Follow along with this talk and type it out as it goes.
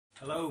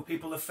Hello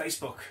people of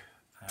Facebook,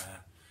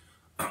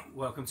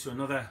 welcome to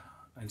another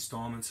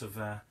instalment of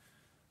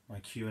my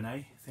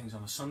Q&A things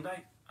on a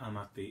Sunday. I'm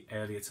at the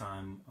earlier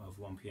time of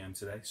 1 PM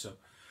today, so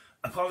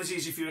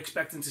apologies if you're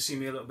expecting to see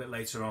me a little bit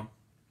later on,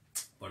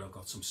 but I've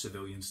got some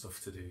civilian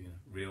stuff to do, you know,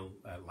 real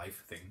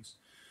life things.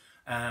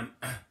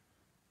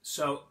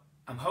 So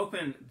I'm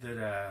hoping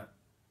that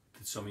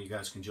some of you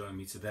guys can join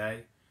me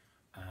today,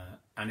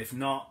 and if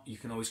not, you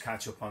can always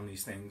catch up on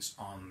these things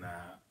on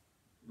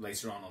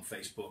later on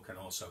Facebook, and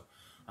also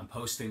I'm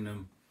posting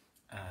them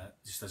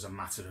just as a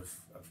matter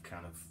of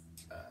kind of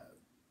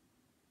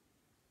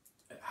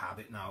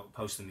habit now,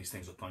 posting these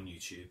things up on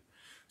YouTube.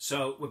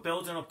 So we're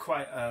building up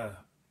quite a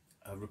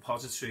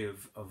repository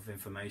of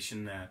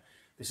information there.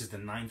 This is the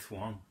 9th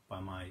one by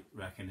my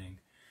reckoning,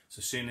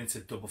 so soon into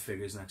double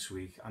figures next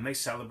week. I may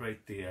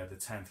celebrate the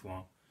 10th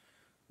one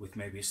with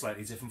maybe a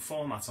slightly different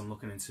format. I'm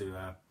looking into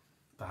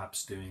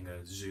perhaps doing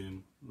a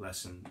Zoom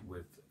lesson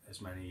with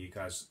as many of you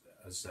guys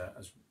as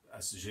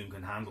Zoom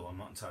can handle. I'm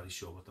not entirely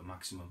sure what the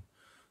maximum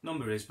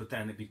number is, but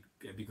then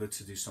it'd be good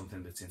to do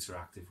something that's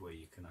interactive where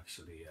you can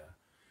actually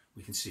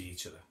we can see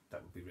each other.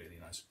 That would be really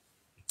nice.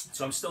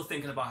 So I'm still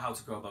thinking about how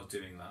to go about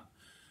doing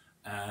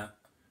that.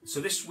 So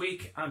this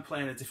week I'm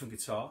playing a different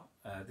guitar.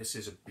 This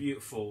is a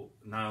beautiful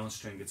nylon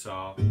string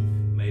guitar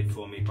made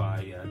for me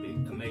by the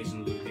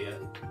amazing luthier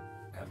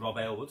Rob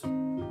Aylward.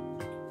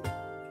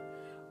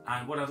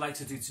 And what I'd like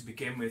to do to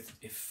begin with,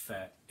 if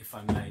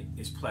I may,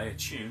 is play a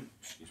tune,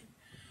 excuse me,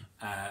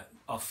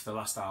 off the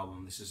last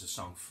album. This is a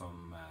song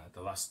from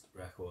the last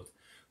record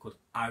called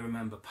I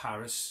Remember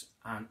Parris,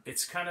 and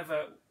it's kind of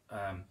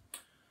a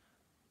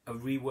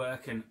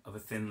reworking of a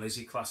Thin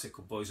Lizzy classic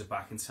called Boys Are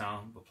Back in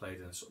Town, but played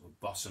in a sort of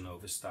bossa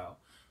nova style.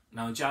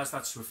 Now in jazz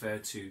that's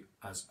referred to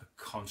as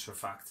a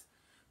contrafact,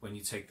 when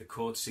you take the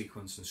chord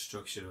sequence and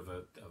structure of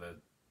a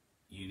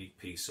unique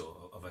piece,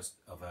 or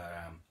of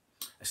a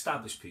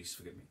established piece,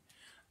 forgive me,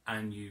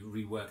 and you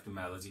rework the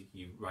melody.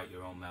 You write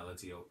your own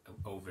melody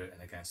over it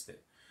and against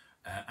it.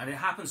 And it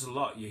happens a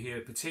lot. You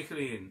hear,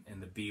 particularly in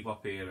the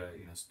bebop era,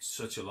 you know,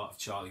 such a lot of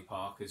Charlie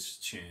Parker's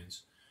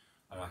tunes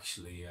are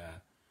actually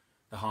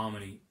the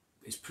harmony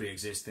is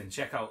pre-existing.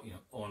 Check out, you know,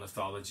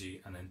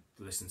 Ornithology, and then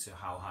listen to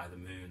How High the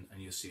Moon,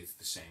 and you'll see it's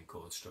the same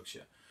chord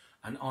structure,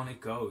 and on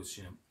it goes.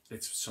 You know,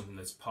 it's something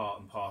that's part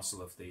and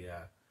parcel of the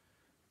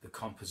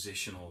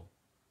compositional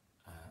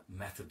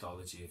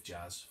methodology of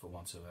jazz, for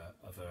want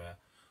of a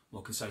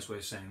more concise way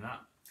of saying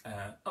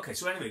that. Okay,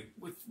 so anyway,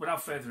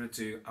 without further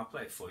ado, I'll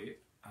play it for you,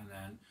 and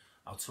then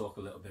I'll talk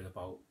a little bit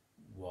about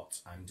what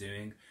I'm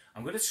doing.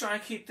 I'm going to try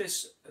and keep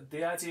this,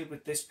 the idea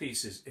with this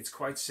piece is it's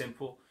quite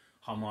simple,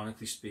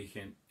 harmonically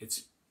speaking.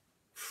 It's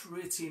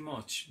pretty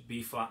much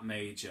B flat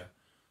major,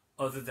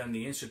 other than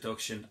the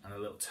introduction and a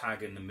little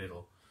tag in the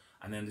middle.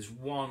 And then there's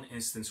one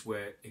instance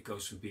where it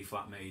goes from B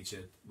flat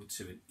major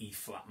to an E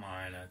flat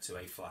minor to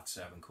A flat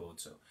 7 chord,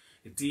 so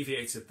it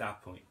deviates at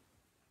that point.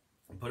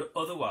 But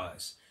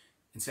otherwise,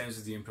 in terms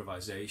of the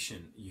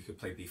improvisation, you could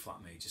play B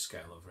flat major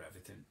scale over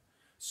everything.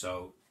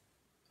 So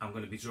I'm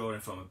going to be drawing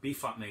from a B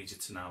flat major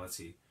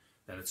tonality,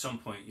 then at some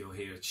point you'll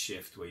hear it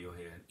shift where you'll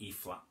hear an E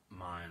flat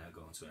minor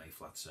going to an A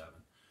flat 7.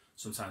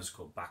 Sometimes it's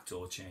called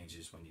backdoor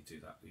changes when you do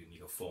that, when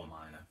you go 4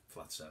 minor,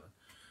 flat 7.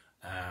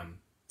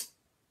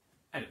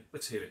 Anyway,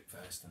 let's hear it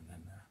first, and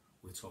then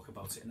we'll talk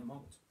about it in a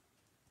moment.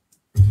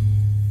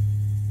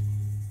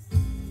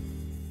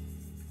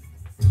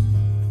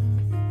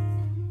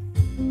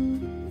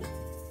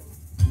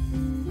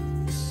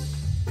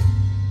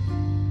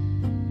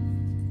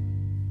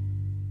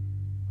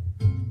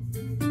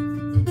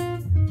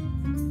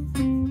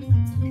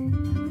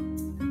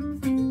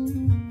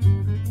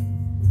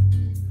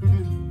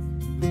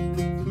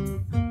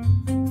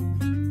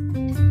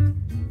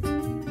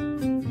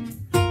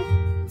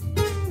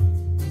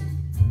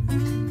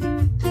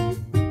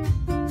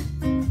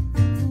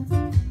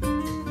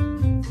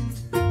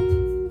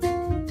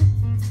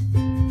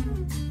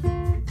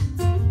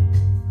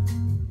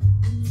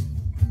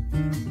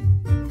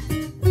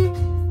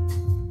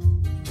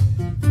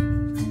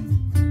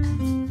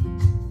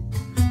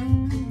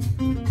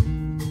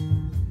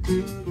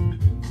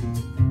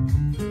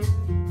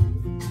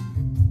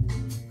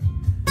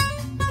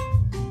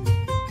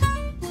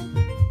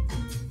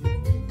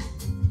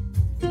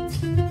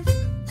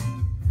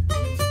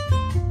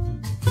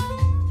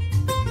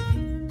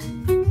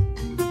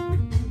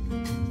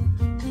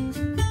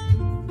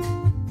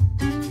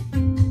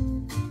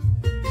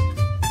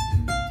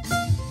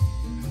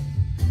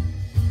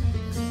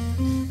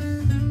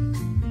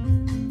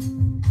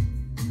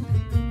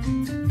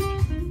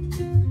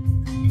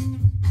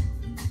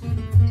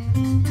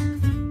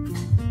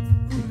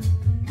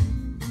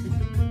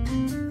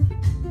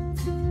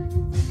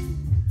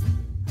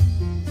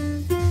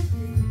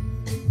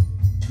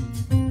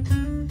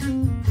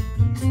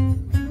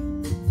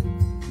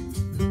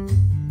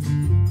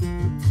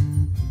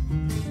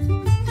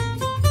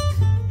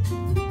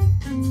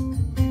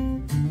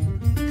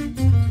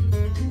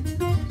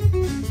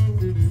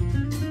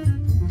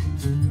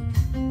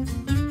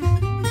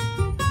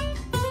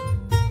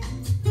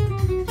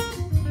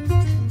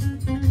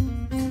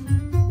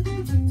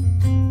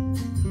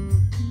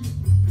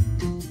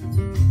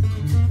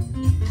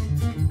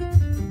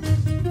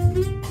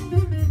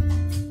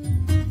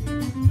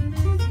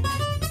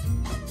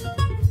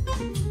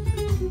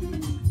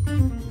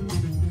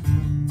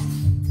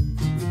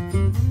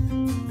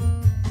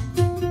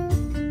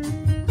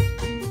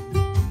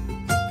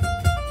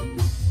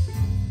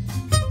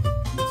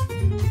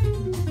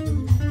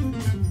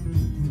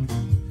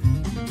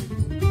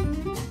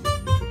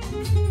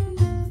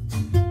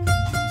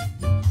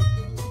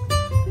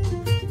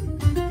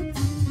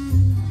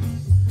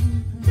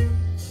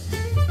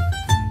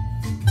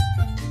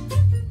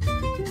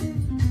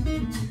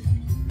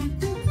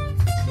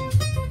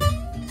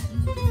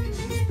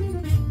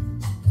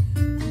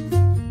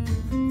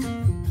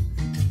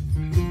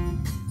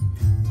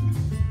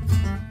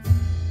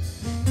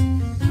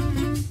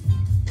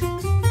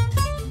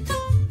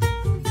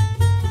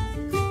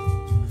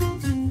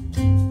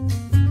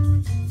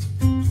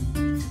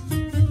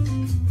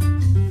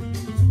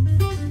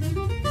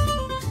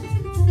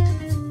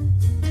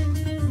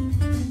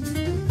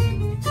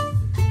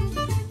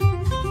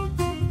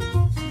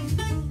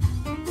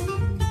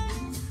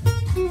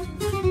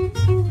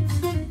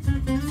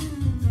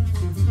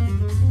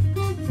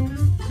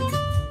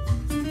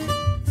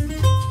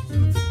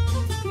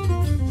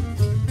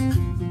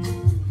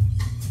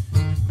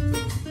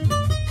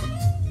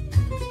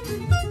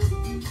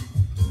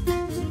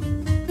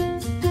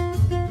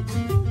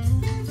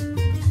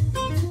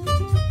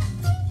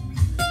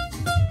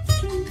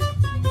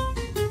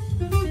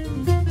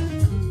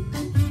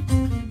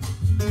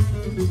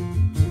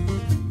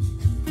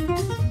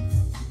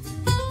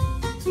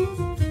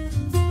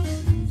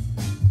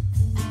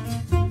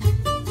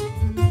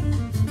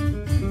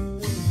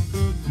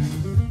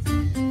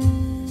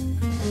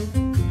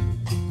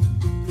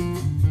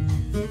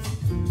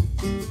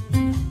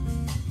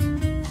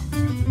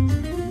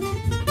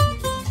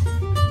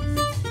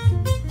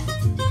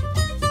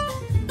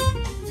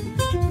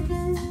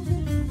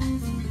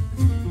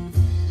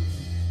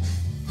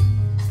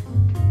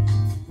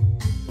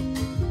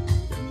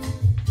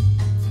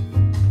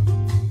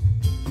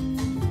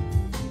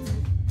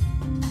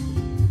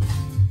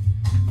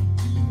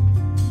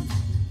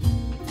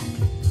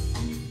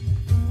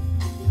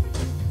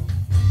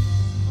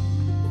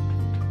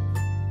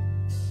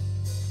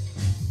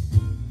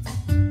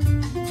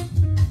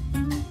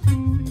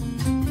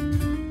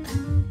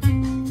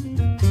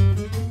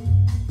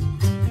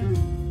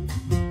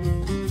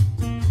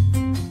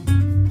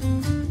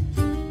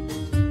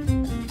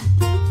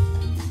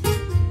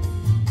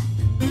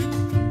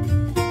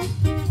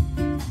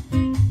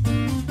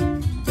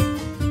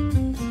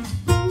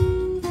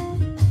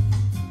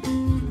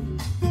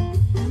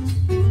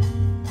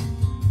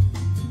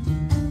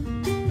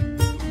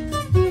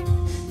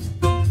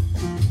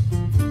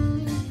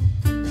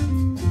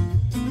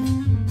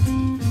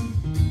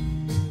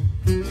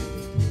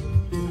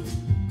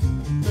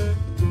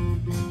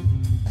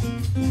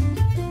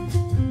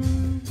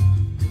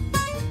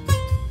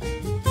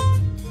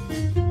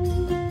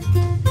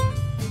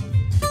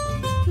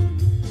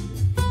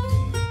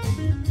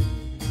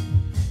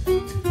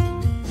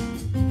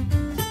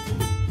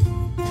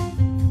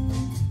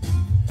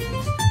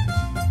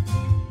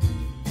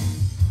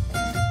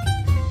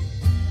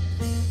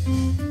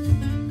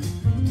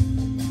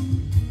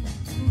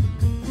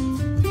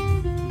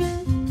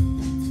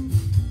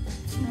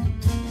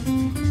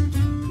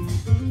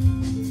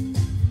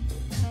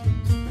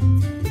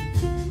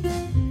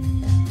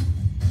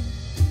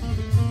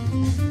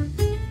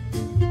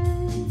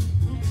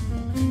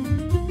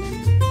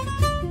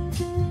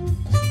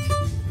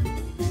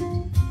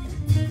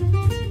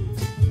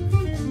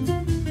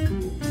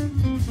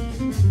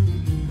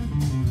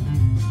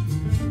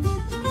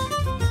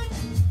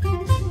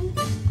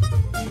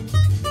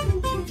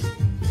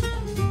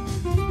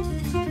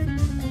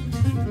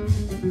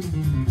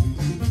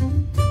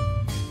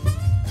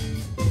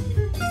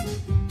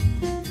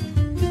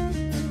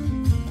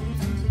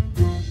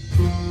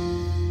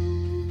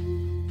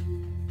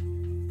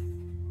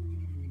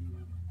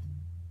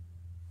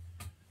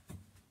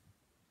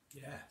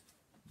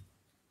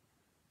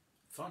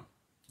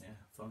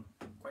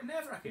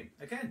 nerve-wracking,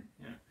 again,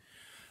 you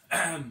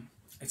know.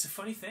 It's a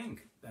funny thing,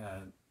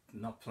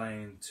 not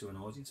playing to an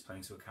audience,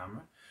 playing to a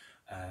camera.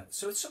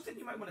 So it's something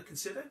you might want to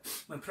consider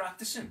when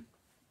practicing.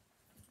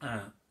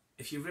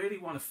 If you really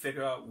want to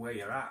figure out where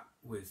you're at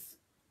with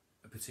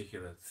a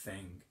particular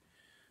thing,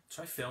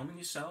 try filming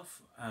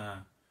yourself.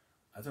 I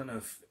don't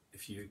know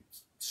if you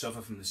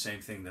suffer from the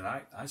same thing that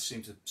I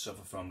seem to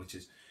suffer from, which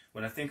is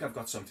when I think I've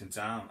got something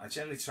down, I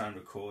generally try and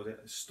record it,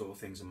 store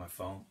things on my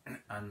phone,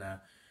 and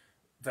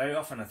very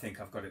often I think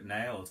I've got it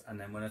nailed, and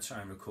then when I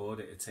try and record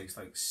it, it takes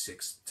like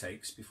 6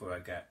 takes before I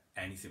get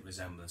anything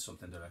resembling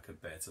something that I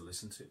could bear to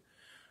listen to.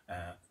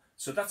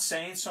 So that's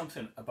saying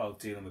something about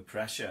dealing with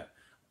pressure.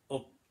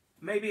 Or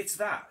maybe it's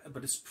that,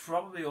 but it's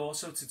probably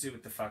also to do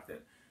with the fact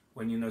that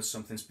when you know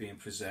something's being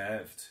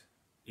preserved,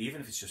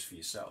 even if it's just for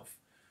yourself,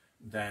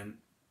 then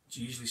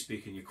usually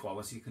speaking your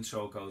quality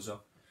control goes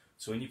up.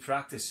 So when you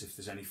practice, if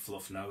there's any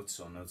fluff notes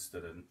or notes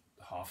that are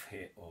half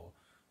hit or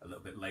a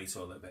little bit late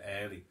or a little bit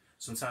early,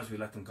 sometimes we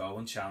let them go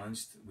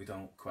unchallenged. We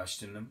don't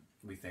question them.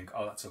 We think,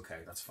 oh, that's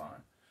okay, that's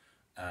fine.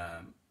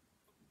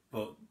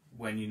 But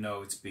when you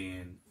know it's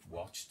being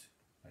watched,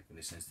 like in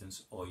this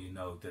instance, or you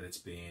know that it's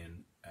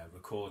being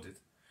recorded,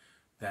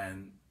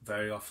 then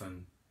very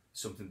often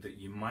something that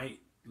you might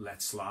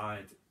let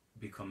slide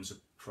becomes a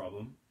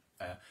problem.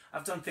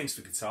 I've done things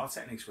for guitar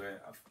techniques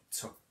where I've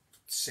took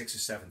 6 or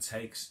 7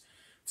 takes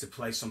to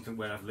play something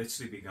where I've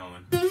literally been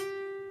going,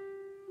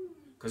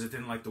 because I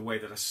didn't like the way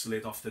that I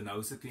slid off the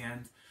note at the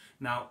end.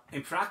 Now,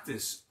 in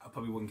practice, I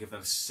probably wouldn't give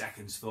that a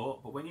second's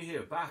thought, but when you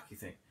hear it back, you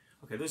think,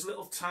 okay, there's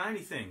little tiny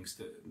things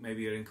that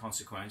maybe are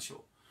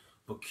inconsequential,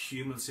 but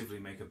cumulatively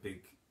make a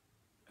big,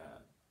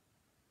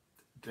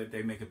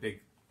 they make a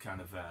big kind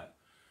of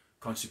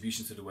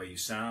contribution to the way you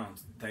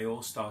sound. They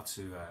all start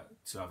to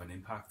have an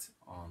impact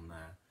on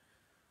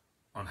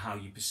how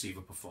you perceive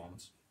a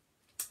performance.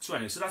 So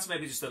anyway, so that's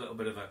maybe just a little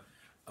bit of a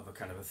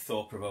kind of a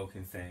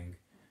thought-provoking thing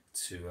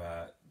to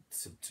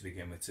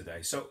begin with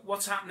today. So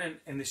what's happening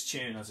in this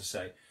tune, as I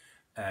say,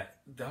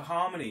 the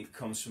harmony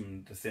comes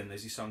from the Thin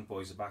Lizzy song,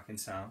 Boys Are Back in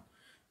Town.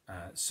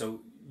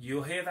 So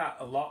you'll hear that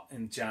a lot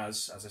in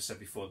jazz, as I said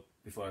before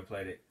I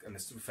played it, and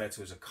it's referred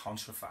to as a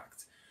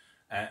contrafact.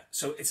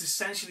 So it's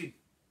essentially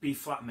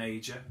B-flat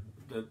major.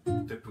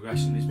 The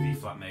progression is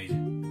B-flat major.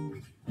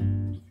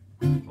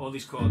 All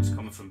these chords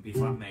coming from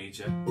B-flat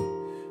major.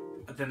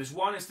 And then there's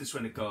one instance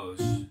when it goes.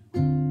 I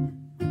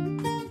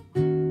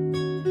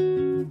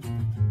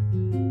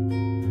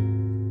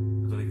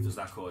don't think it does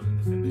that chord in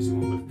the Thin Lizzy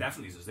one, but it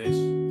definitely does this.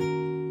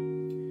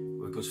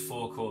 Where it goes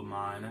 4 chord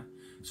minor.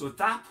 So at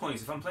that point,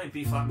 if I'm playing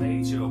B-flat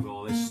major over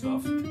all this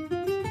stuff,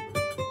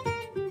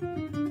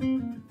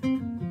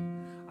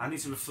 I need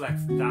to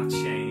reflect that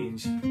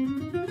change.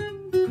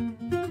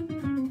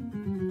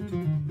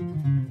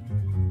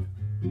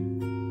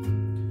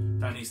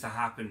 That needs to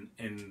happen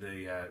in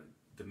the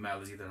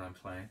melody that I'm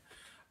playing.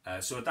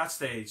 So at that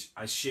stage,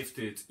 I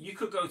shifted. You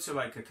could go to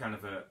like a kind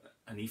of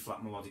an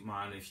E-flat melodic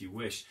minor if you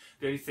wish.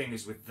 The only thing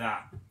is with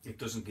that, it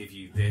doesn't give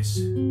you this.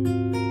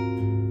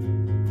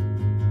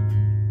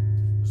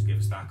 Just give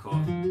us that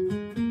chord.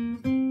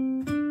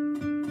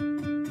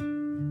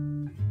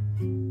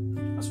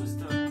 That's what it's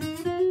doing.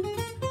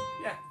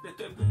 Yeah,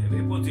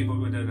 it will do, but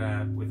with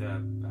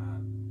a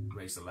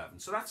raised 11.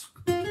 So that's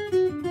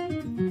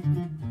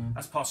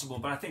possible.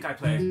 But I think I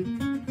play.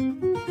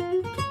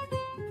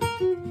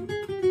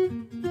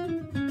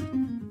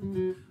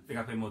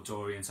 I play more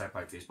Dorian type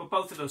ideas, but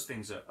both of those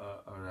things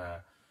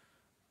are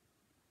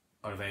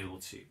available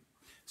to you.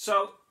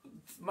 So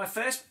my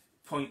first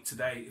point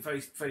today,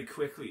 very very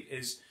quickly,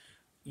 is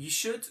you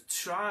should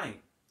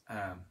try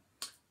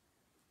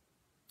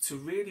to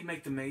really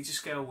make the major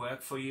scale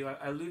work for you.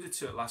 I alluded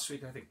to it last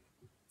week. I think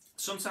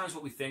sometimes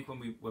what we think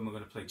when we're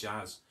going to play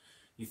jazz,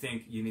 you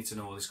think you need to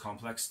know all this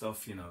complex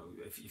stuff. You know,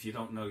 if you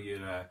don't know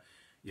your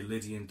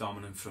Lydian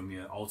dominant from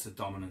your altered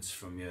dominance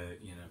from your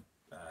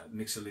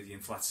Mixolydian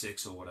flat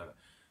 6 or whatever,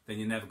 then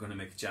you're never going to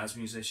make a jazz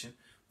musician.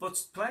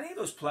 But plenty of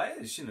those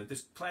players,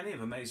 there's plenty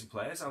of amazing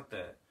players out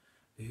there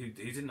who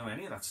didn't know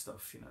any of that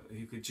stuff,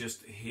 who could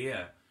just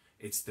hear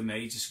it's the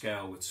major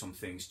scale with some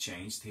things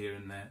changed here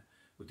and there,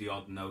 with the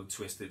odd note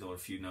twisted or a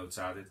few notes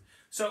added.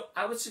 So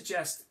I would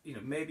suggest,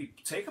 maybe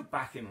take a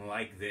backing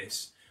like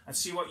this and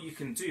see what you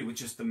can do with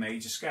just the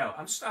major scale.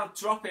 I'll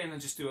drop in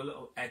and just do a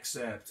little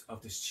excerpt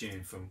of this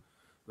tune from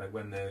like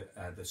when the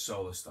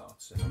solo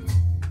starts.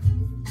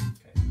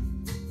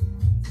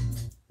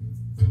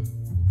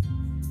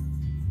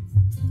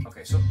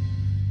 Okay, so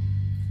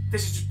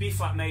this is just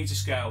B-flat major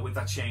scale with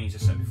that change I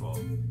said before.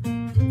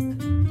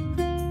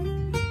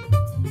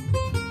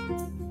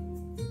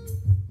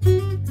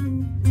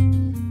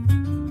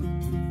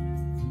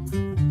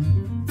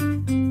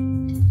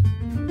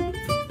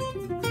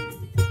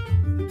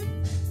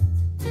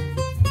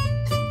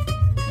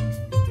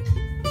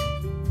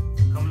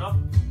 Coming up.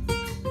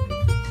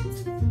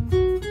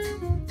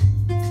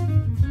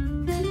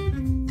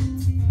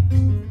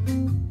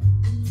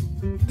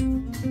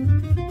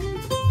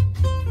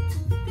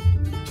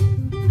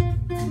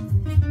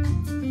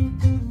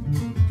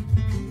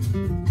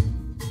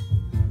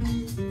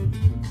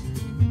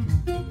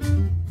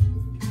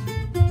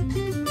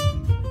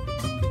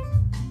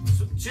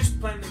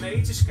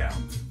 major scale,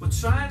 but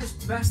trying as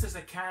best as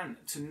I can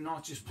to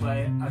not just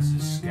play it as a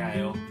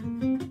scale,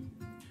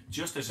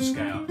 just as a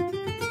scale.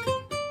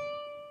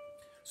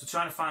 So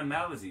trying to find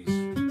melodies.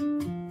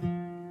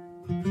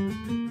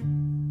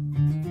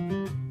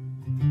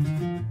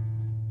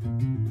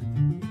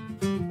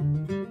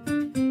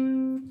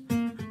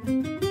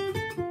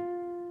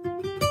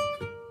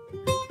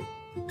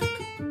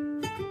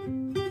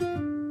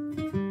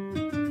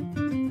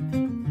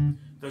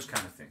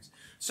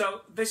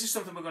 So this is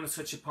something we're going to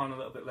touch upon a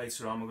little bit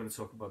later on. We're going to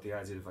talk about the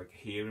idea of like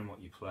hearing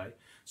what you play.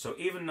 So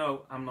even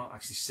though I'm not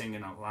actually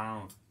singing out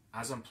loud,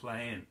 as I'm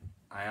playing,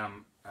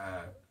 I'm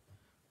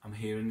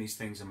hearing these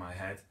things in my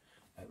head.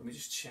 Let me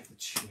just check the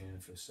tune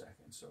for a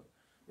second. So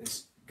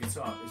this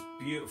guitar is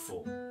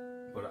beautiful,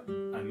 but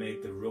I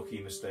made the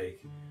rookie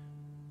mistake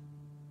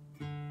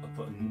of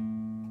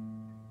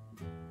putting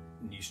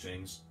new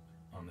strings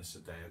on this a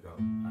day ago.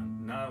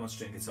 And now I want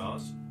string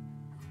guitars,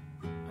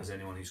 as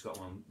anyone who's got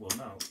one will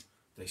know.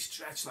 They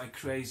stretch like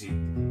crazy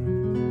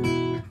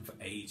for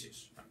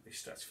ages. They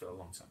stretch for a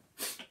long time.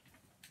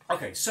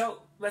 Okay,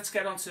 so let's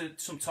get on to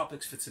some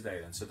topics for today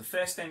then. So the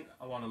first thing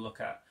I want to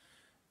look at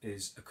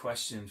is a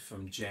question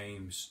from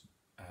James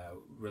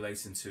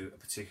relating to a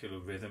particular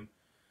rhythm,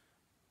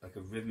 like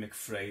a rhythmic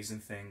phrasing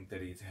thing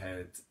that he'd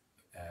heard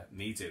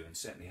me do, and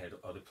certainly heard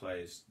other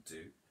players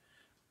do,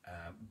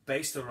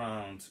 based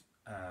around,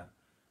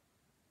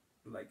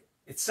 like,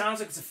 it sounds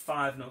like it's a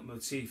 5-note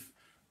motif,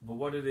 but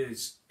what it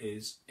is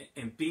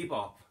in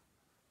bebop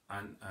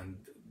and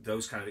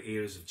those kind of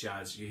eras of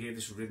jazz, you hear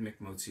this rhythmic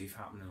motif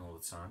happening all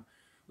the time,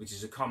 which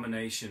is a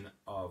combination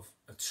of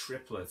a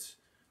triplet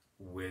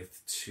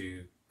with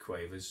 2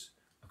 quavers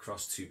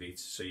across 2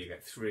 beats. So you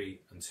get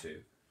 3 and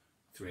 2,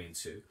 3 and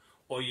 2.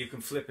 Or you can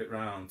flip it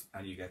round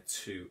and you get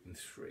 2 and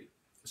 3.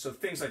 So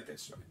things like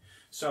this, right?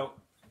 So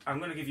I'm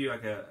going to give you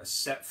like a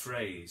set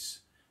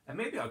phrase, and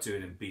maybe I'll do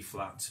it in B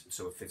flat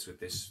so it fits with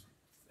this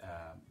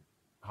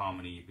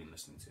harmony you've been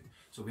listening to.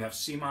 So we have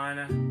C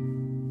minor,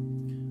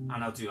 and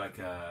I'll do like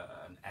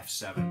an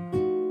F7,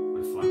 and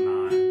a flat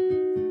 9,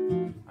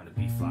 and a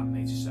B flat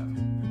major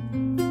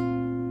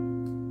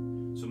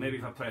 7. So maybe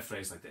if I play a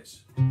phrase like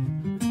this.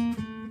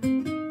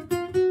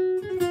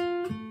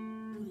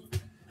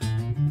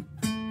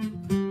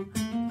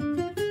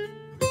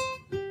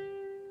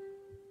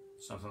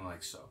 Something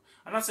like so.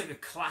 And that's like a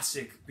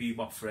classic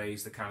bebop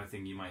phrase, the kind of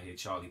thing you might hear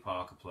Charlie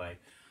Parker play,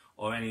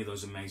 or any of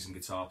those amazing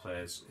guitar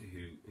players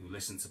who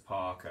listen to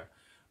Parker.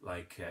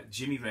 Like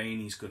Jimmy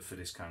Rainey's good for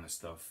this kind of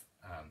stuff.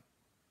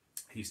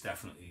 He's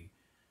definitely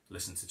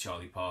listened to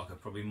Charlie Parker,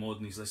 probably more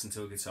than he's listened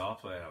to a guitar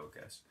player, I would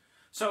guess.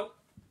 So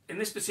in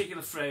this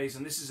particular phrase,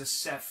 and this is a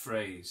set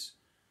phrase,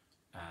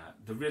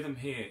 the rhythm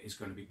here is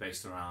going to be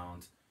based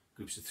around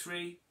groups of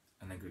 3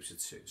 and then groups of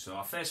 2. So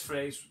our first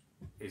phrase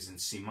is in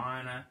C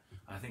minor,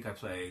 and I think I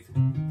played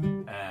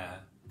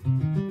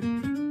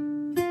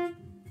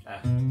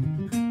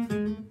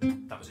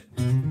that was it.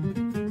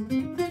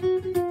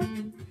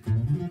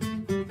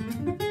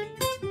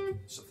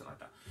 Something like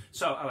that.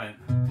 So I went.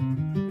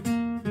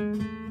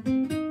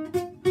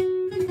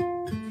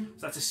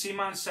 So that's a C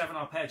minor 7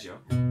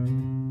 arpeggio.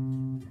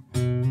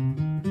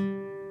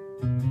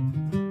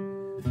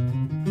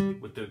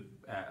 With the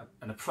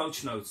an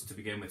approach note to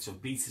begin with, so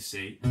B to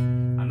C,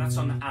 and that's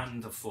on the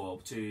and of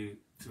 4. 2,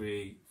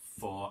 3,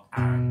 4,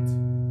 and.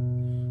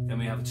 Then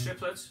we have a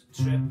triplet,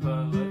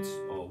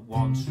 or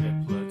 1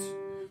 triplet,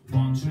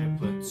 1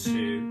 triplet,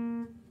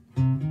 2.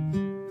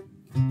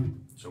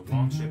 So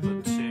 1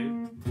 triplet,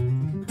 2.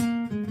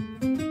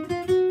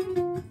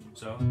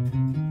 So,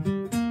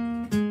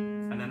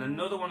 and then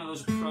another one of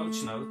those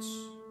approach notes,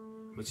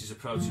 which is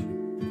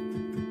approaching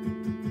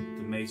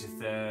the major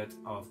 3rd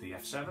of the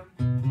F7.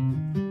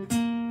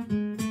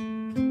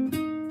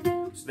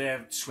 So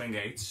they're swing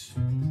 8s.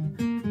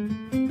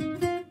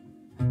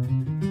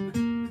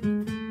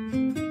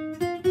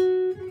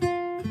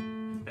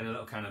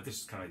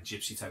 This is kind of a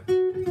gypsy type.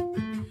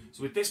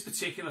 So with this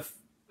particular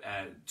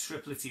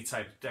triplety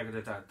type da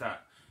da da da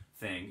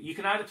thing, you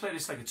can either play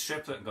this like a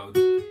triplet and go,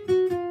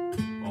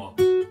 or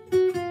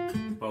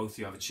both,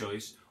 you have a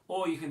choice,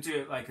 or you can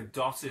do it like a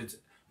dotted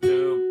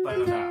do ba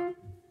da da,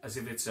 as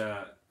if it's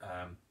a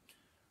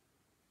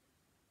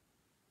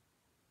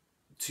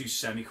 2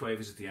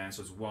 semiquavers at the end.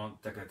 So it's 1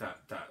 da da da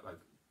da, like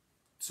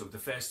so. The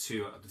first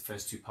two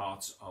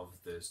parts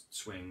of the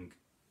swing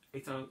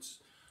 8 notes,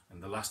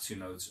 and the last 2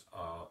 notes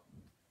are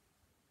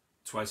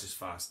twice as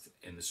fast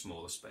in the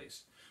smaller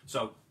space.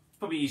 So it's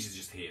probably easy to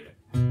just hear it.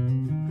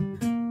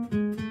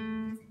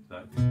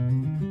 So,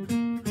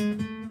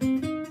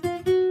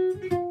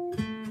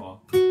 or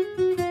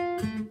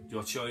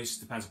your choice,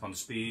 depends upon the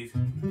speed.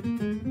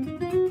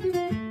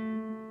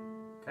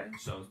 Okay,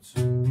 so it's,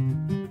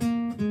 and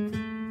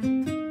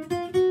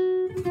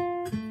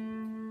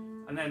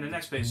then the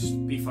next bit is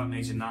B flat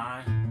major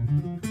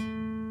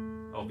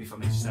 9 or B flat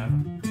major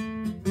 7.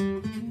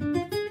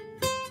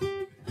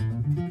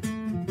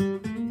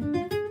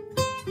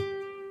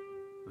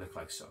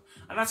 Like so,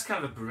 and that's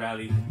kind of a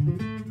Borelli.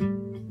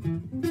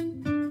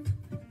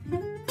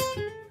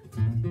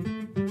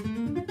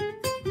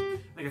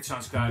 I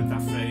transcribed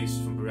that phrase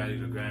from Borelli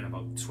Legrand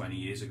about 20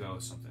 years ago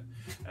or something.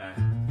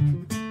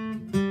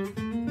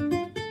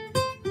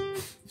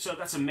 So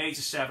that's a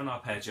major 7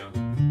 arpeggio.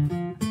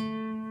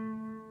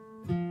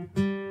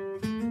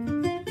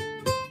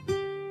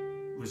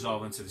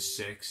 Resolving to the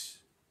 6.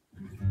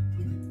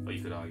 Or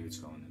you could argue it's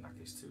going in that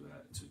case to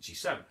a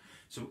G7.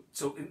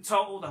 So in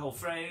total, the whole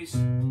phrase.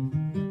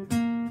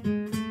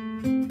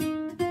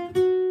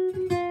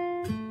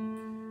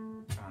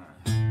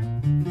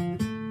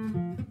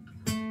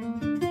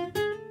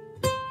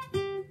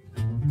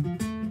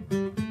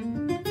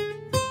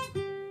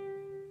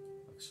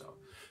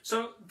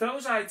 So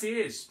those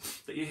ideas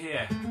that you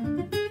hear,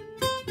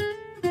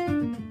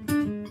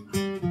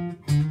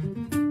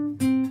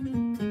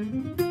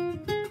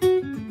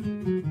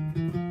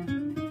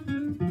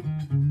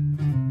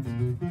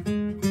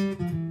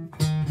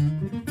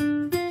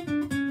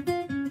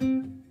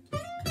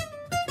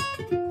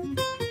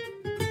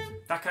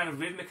 that kind of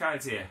rhythmic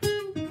idea,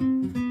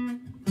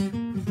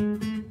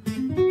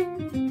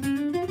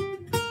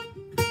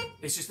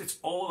 it's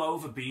all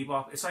over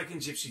bebop. It's like in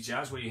gypsy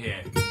jazz where you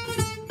hear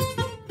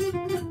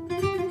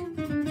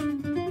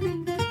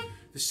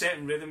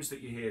certain rhythms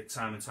that you hear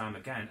time and time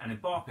again, and in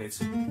bop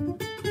it's, you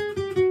know,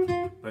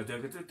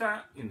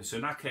 so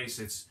in that case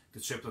it's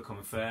the triplet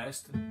coming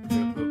first,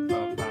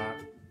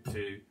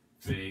 2,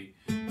 3,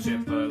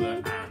 triple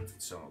and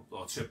so on,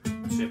 or triple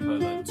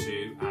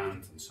 2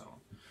 and so on.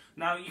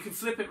 Now you can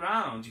flip it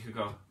round, you could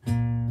go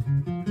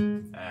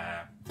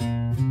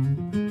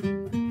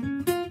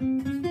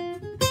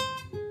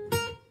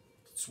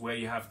it's where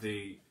you have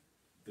the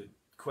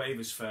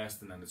quavers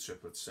first and then the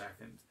triplet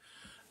second.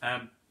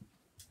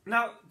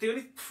 Now, the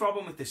only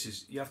problem with this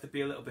is you have to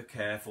be a little bit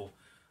careful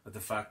of the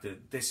fact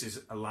that this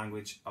is a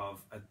language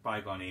of a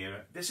bygone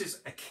era. This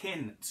is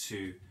akin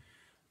to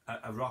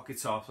a rock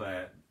guitar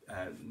player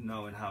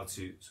knowing how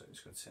to... So I'm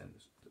just going to turn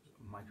this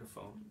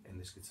microphone in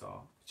this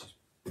guitar,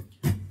 which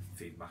is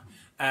feedback.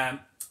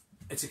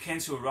 It's akin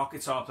to a rock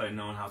guitar player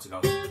knowing how to go...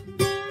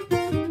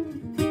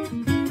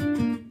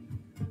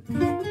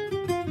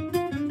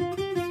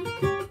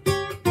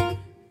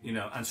 You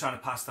know, and trying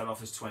to pass that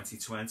off as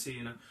 2020,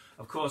 you know.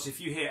 Of course, if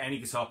you hear any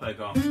guitar player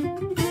go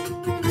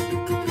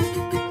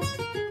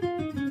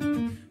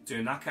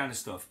doing that kind of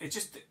stuff, it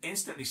just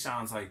instantly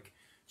sounds like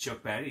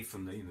Chuck Berry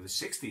from the, you know, the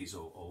 60s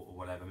or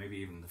whatever, maybe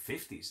even the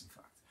 50s, in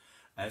fact.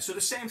 So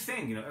the same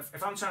thing, you know,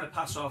 if I'm trying to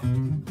pass off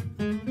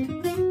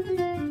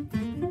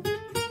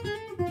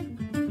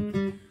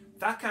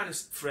that kind of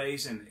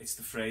phrasing, it's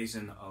the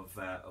phrasing of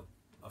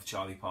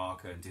Charlie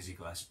Parker and Dizzy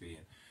Gillespie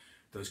and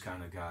those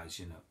kind of guys,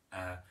 you know.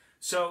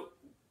 So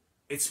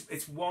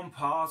it's one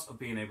part of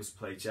being able to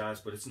play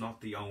jazz, but it's not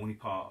the only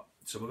part.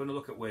 So we're going to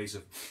look at ways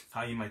of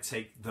how you might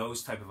take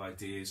those type of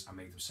ideas and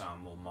make them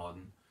sound more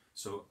modern.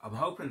 So I'm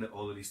hoping that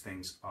all of these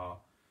things are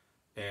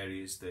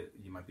areas that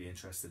you might be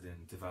interested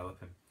in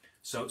developing.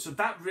 So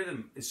that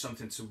rhythm is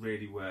something to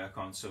really work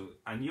on. So,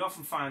 and you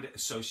often find it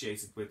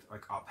associated with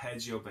like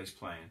arpeggio based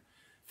playing.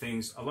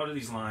 Things, a lot of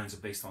these lines are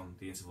based on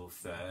the interval of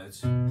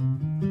thirds.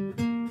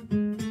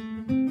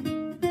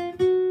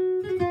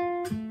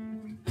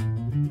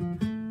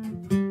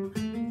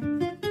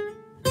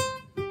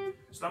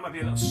 So that might be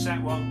a little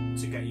set one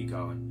to get you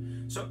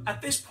going. So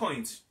at this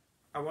point,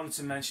 I wanted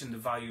to mention the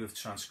value of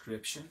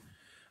transcription.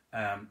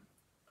 A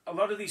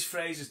lot of these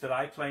phrases that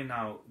I play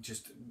now,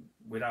 just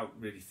without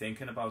really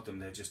thinking about them,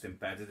 they're just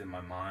embedded in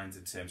my mind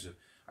in terms of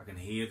I can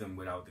hear them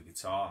without the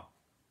guitar,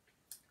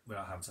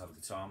 without having to have a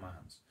guitar in my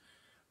hands.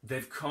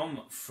 They've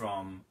come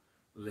from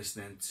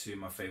listening to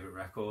my favourite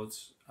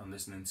records and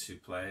listening to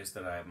players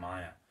that I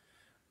admire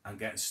and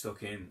getting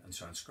stuck in and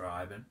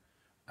transcribing.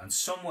 And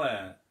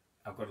somewhere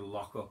I've got a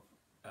lockup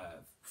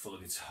full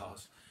of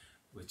guitars,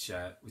 which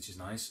is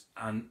nice.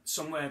 And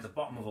somewhere at the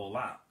bottom of all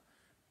that,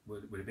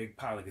 with a big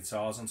pile of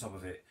guitars on top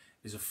of it,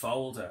 is a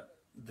folder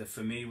that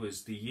for me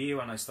was the year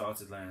when I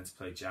started learning to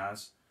play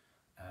jazz.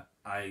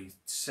 I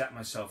set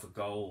myself a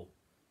goal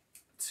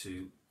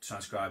to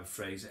transcribe a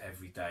phrase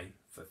every day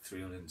for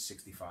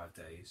 365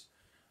 days,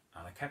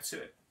 and I kept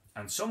to it.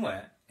 And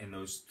somewhere in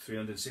those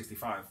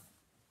 365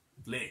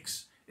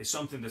 licks is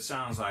something that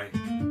sounds like...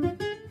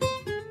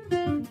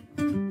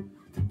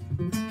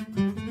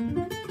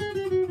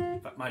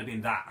 That might have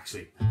been that,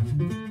 actually.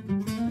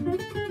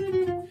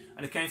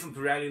 And it came from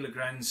Borelli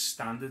Legrand's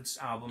Standards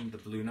album, the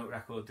Blue Note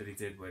record that he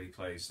did, where he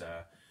plays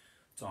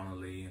Donna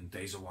Lee and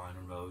Days of Wine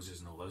and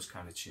Roses and all those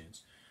kind of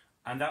tunes.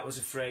 And that was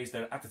a phrase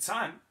that at the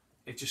time,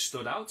 it just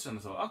stood out, and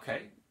I thought,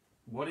 okay,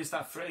 what is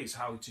that phrase?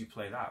 How do you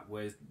play that?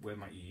 Where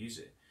might you use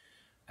it?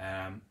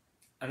 And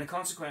then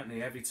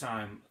consequently, every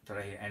time that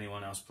I hear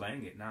anyone else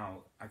playing it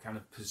now, I kind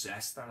of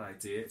possess that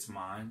idea. It's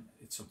mine.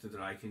 It's something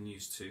that I can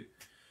use too.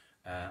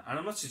 And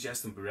I'm not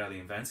suggesting Borelli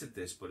invented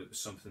this, but it was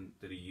something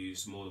that he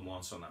used more than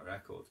once on that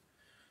record.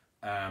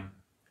 And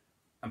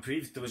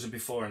there was a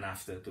before and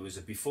after. There was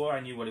a before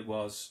I knew what it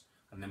was,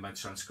 and then by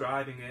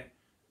transcribing it,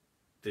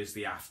 there's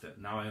the after.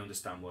 Now I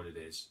understand what it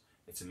is.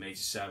 It's a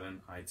major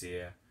 7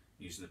 idea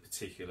using a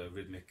particular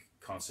rhythmic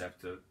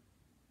concept that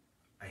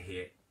I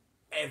hear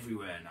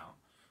everywhere now.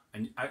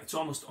 And it's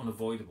almost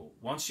unavoidable.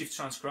 Once you've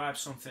transcribed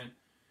something,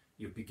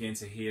 you'll begin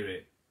to hear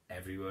it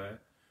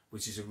everywhere,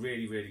 which is a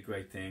really, really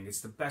great thing.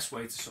 It's the best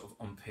way to sort of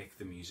unpick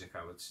the music,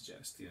 I would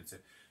suggest, you know, to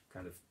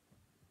kind of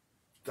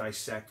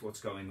dissect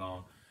what's going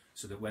on,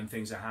 so that when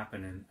things are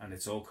happening and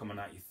it's all coming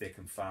at you thick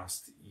and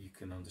fast, you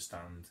can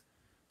understand,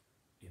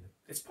 you know,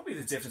 it's probably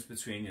the difference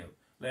between, you know,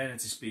 learning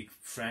to speak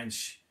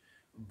French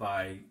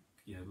by,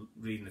 you know,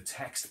 reading a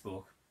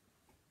textbook,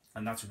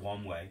 and that's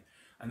one way.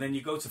 And then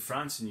you go to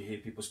France and you hear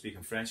people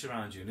speaking French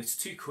around you, and it's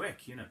too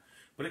quick, you know.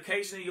 But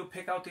occasionally you'll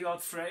pick out the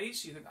odd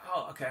phrase. You think,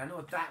 oh, okay, I know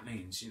what that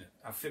means. You know,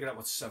 I've figured out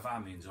what ça va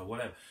means or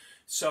whatever.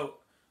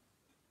 So,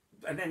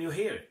 and then you'll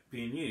hear it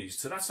being used.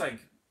 So that's like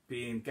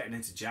getting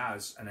into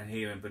jazz and then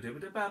hearing,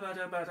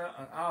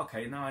 oh,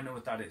 okay, now I know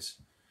what that is.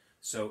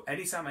 So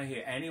anytime I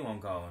hear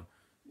anyone going,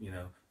 you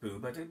know,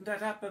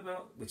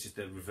 which is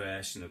the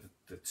reverse, you know,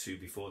 the two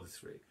before the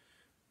three,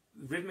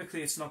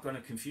 rhythmically it's not going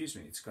to confuse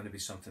me. It's going to be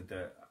something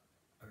that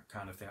I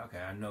kind of think, okay,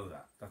 I know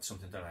that. That's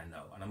something that I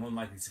know, and I'm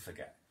unlikely to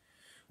forget.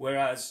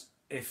 Whereas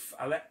if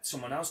I let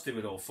someone else do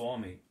it all for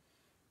me,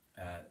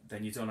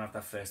 then you don't have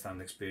that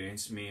first-hand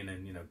experience.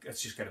 Meaning, you know,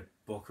 let's just get a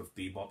book of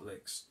bebop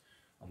licks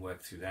and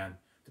work through them.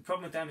 The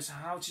problem with them is,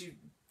 how do you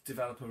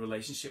develop a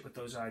relationship with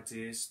those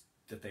ideas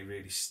that they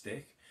really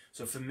stick?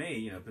 So for me,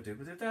 you know,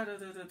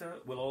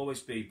 will always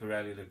be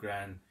Borelli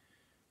Legrand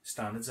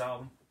Standards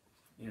album.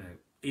 You know,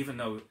 even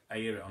though I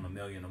hear it on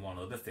 1,000,001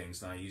 other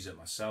things and I use it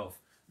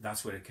myself,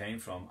 that's where it came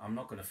from. I'm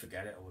not going to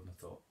forget it, I wouldn't have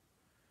thought.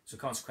 So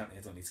consequently,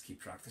 I don't need to keep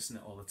practicing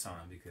it all the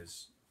time,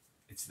 because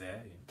it's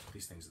there, you know,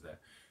 these things are there.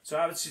 So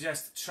I would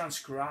suggest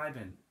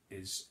transcribing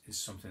is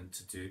something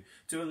to do.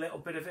 Do a little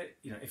bit of it.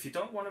 You know, if you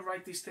don't want to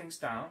write these things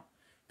down,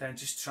 then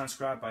just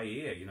transcribe by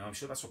ear. You know, I'm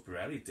sure that's what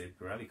Borelli did.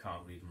 Borelli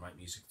can't read and write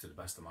music to the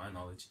best of my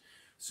knowledge.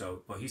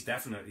 So, but he's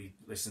definitely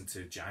listened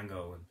to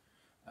Django,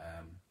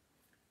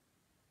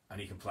 and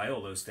he can play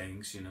all those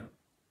things, you know.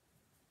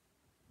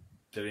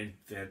 They're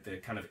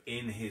kind of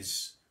in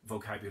his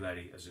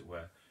vocabulary, as it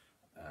were.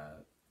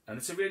 And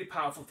it's a really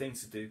powerful thing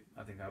to do.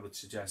 I think I would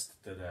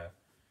suggest that,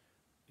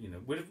 you know,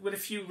 with a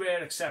few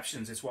rare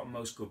exceptions, it's what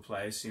most good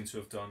players seem to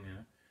have done, you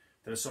know.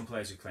 There are some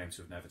players who claim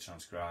to have never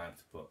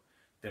transcribed, but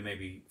they may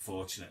be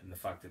fortunate in the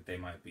fact that they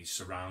might be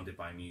surrounded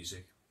by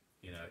music.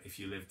 You know, if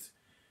you lived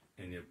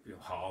in your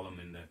Harlem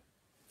in the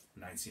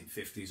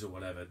 1950s or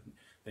whatever,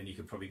 then you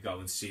could probably go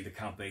and see the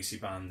Count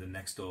Basie band, and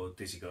next door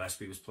Dizzy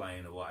Gillespie was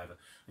playing or whatever,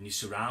 and you're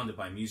surrounded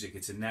by music.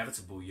 It's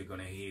inevitable you're going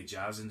to hear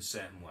jazz in a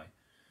certain way.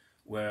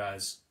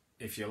 Whereas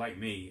if you're like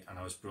me, and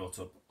I was brought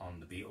up on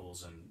the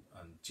Beatles and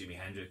Jimi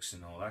Hendrix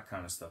and all that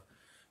kind of stuff,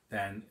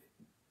 then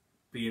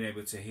being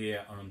able to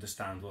hear and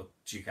understand what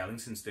Duke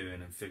Ellington's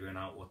doing and figuring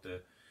out what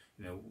the,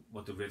 you know,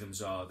 what the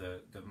rhythms are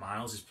that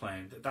Miles is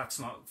playing, that's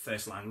not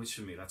first language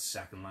for me, that's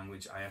second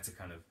language. I had to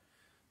kind of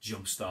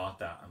jumpstart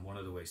that, and one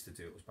of the ways to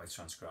do it was by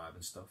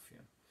transcribing stuff. Yeah.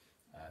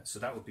 So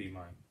that would be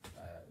my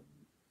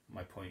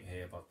my point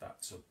here about that.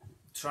 So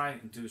try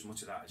and do as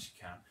much of that as you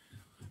can.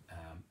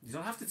 You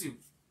don't have to do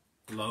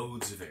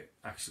loads of it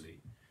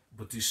actually,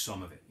 but do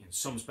some of it. You know,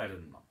 some's better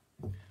than none.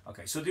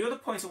 Okay, so the other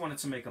point I wanted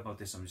to make about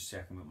this, I'm just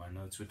checking with my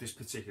notes, with this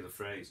particular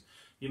phrase,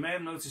 you may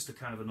have noticed a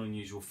kind of an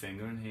unusual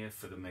finger in here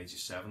for the major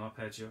 7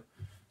 arpeggio.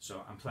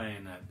 So I'm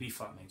playing B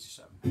flat major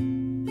 7.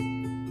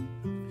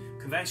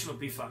 Conventional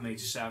B flat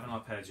major 7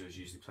 arpeggio is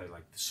usually played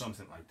like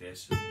something like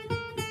this. I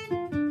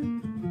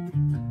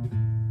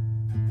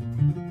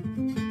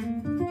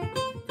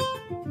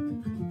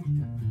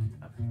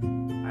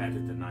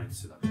added the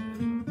 9th to that there as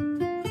well.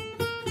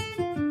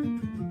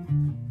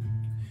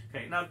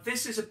 Okay, now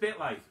this is a bit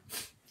like,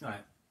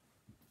 right,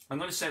 I'm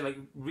going to say like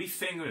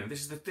refingering.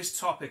 This is this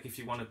topic, if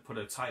you want to put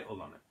a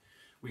title on it,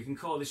 we can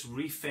call this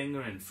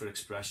refingering for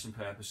expression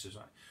purposes,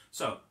 right?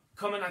 So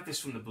coming at this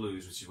from the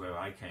blues, which is where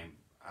I came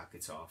at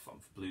guitar from,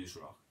 for blues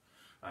rock.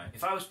 Right?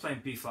 If I was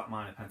playing B flat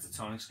minor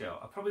pentatonic scale,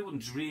 I probably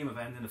wouldn't dream of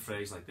ending a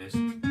phrase like this,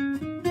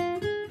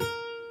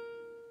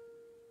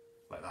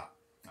 like that,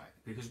 right?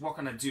 Because what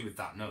can I do with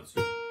that note?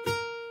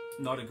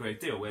 Not a great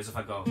deal. Whereas if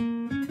I go,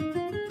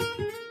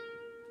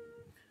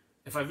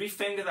 if I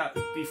refinger that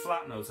B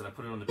flat note and I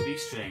put it on the B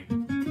string,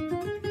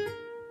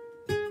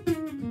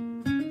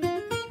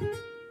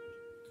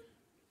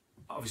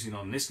 obviously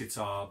not on this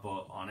guitar,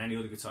 but on any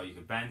other guitar, you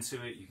can bend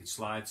to it, you can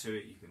slide to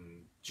it, you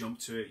can jump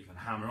to it, you can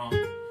hammer on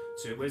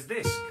to it. Whereas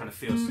this kind of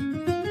feels,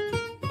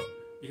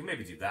 you can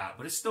maybe do that,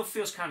 but it still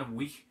feels kind of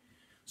weak.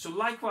 So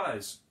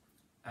likewise,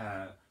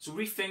 so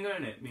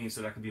refingering it means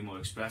that I can be more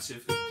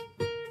expressive.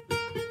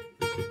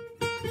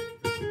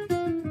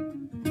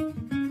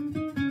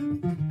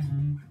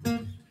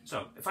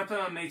 So if I play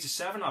on a major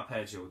 7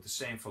 arpeggio with the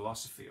same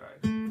philosophy, right?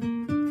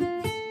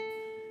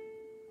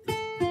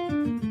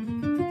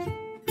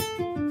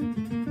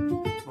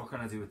 What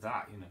can I do with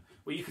that, you know?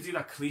 Well, you could do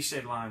that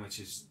cliched line, which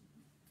is,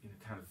 you know,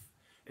 kind of,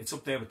 it's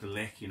up there with the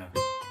lick, you know,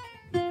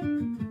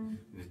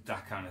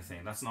 that kind of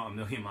thing. That's not a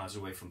million miles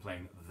away from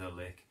playing the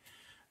lick.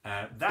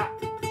 That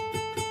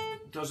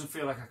doesn't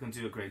feel like I can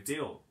do a great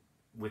deal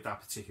with that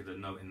particular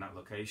note in that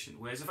location.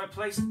 Whereas if I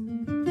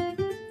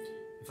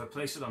I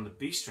place it on the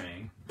B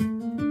string,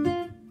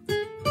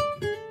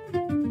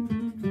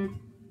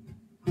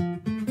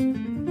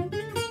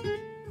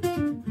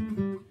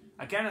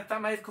 again,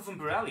 that may have come from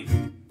Borelli,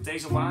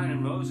 Days of Wine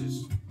and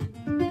Roses.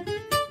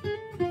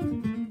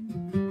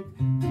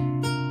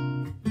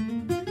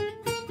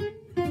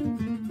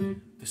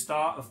 The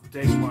start of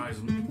Days of Wine,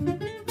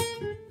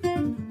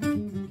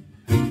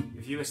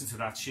 if you listen to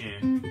that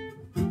tune,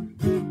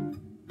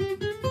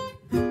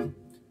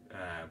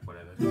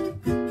 whatever.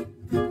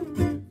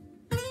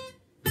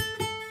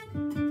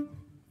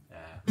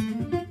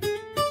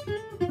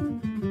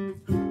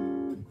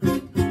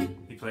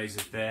 He plays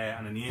it there,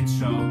 and in the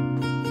intro,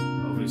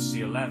 over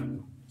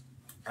C11.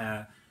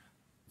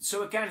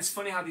 So again, it's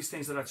funny how these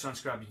things that I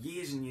transcribed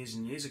years and years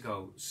and years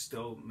ago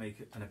still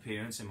make an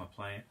appearance in my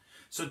playing.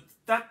 So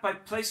that by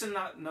placing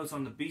that note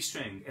on the B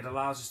string, it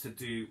allows us to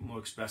do more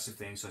expressive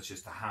things such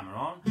as to hammer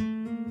on,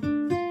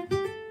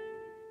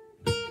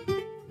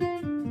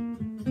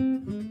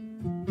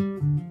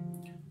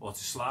 or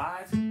to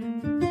slide,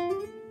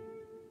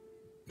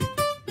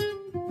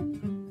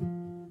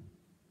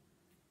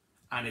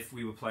 and if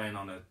we were playing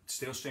on a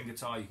steel string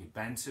guitar, you could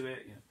bend to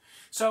it. You know.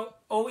 So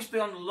always be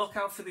on the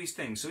lookout for these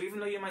things. So even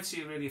though you might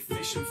see a really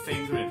efficient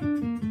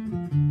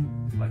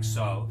fingering, like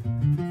so,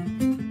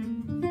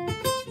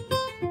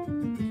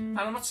 and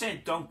I'm not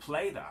saying don't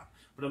play that,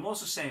 but I'm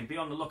also saying be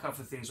on the lookout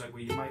for things like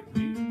where you might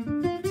read.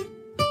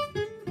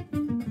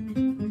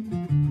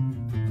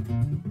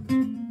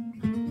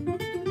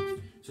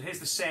 So here's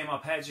the same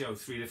arpeggio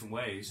 3 different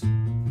ways.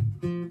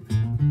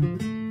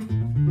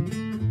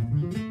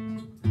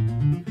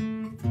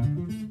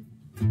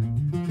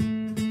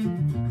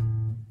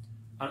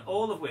 And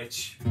all of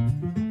which,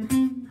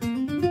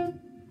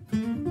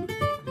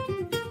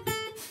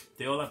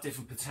 they all have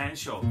different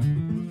potential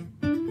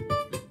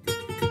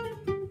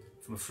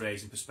from a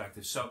phrasing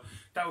perspective. So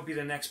that would be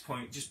the next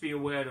point. Just be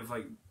aware of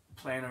like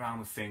playing around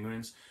with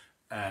fingerings.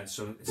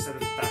 So instead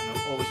of that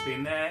note always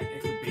being there,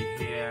 it could be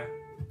here.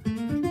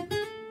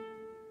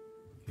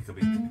 It could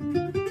be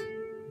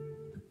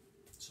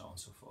so on and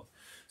so forth.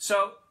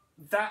 So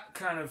that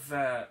kind of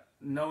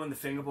knowing the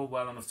fingerboard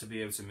well enough to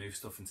be able to move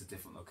stuff into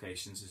different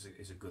locations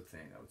is a good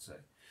thing, I would say.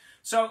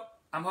 So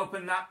I'm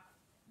hoping that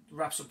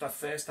wraps up that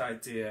first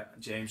idea,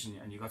 James,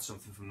 and you got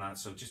something from that.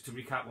 So just to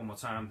recap one more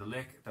time, the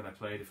lick that I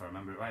played, if I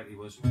remember it rightly,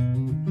 was something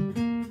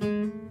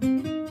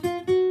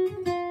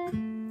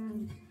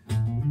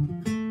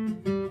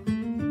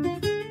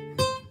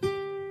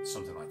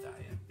like that,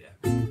 yeah,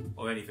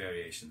 or any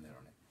variation there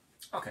on it.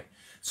 Okay,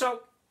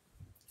 so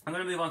I'm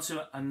going to move on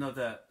to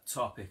another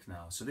topic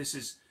now. So this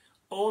is,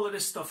 all of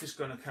this stuff is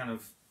going to kind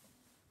of,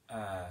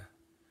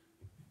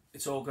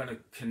 it's all going to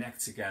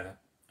connect together,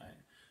 right?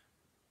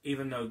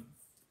 Even though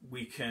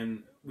we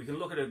can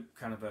look at a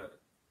kind of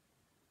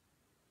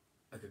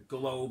like a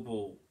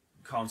global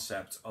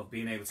concept of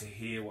being able to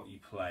hear what you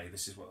play.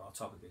 This is what our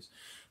topic is.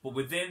 But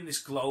within this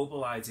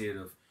global idea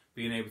of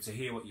being able to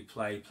hear what you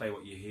play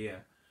what you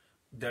hear,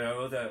 there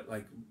are other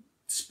like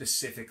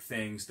specific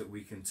things that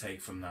we can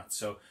take from that.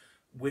 So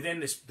within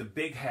this, the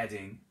big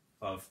heading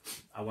of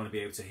I want to be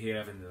able to hear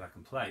everything that I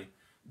can play,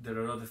 there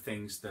are other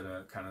things that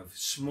are kind of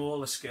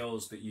smaller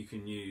skills that you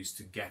can use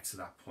to get to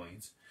that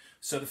point.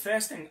 So the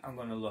first thing I'm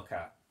going to look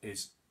at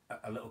is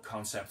a little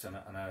concept and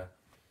a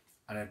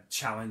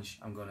challenge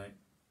I'm going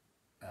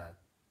to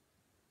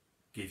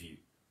give you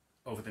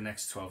over the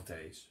next 12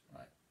 days.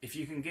 Right? If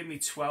you can give me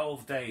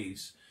 12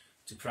 days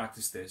to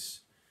practice this,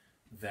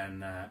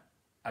 then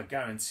I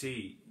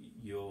guarantee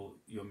your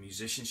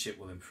musicianship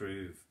will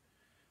improve.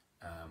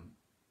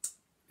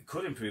 It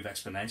could improve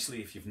exponentially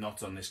if you've not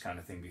done this kind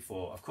of thing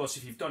before. Of course,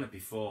 if you've done it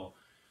before,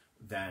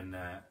 then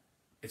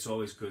it's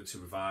always good to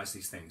revise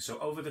these things. So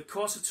over the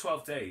course of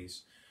 12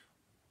 days,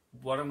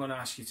 what I'm going to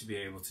ask you to be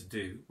able to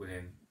do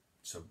within,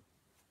 so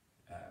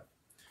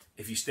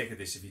if you stick at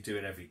this, if you do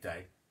it every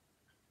day,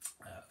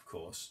 of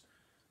course,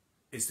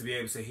 is to be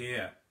able to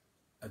hear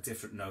a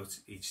different note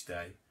each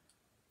day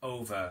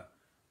over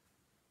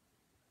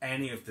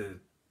any of the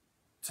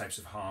types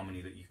of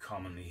harmony that you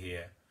commonly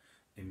hear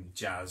in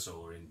jazz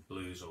or in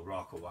blues or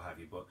rock or what have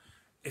you. But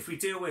if we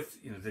deal with,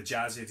 you know, the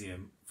jazz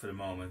idiom for the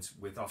moment,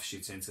 with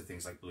offshoots into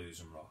things like blues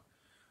and rock,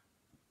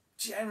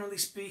 generally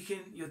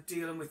speaking, you're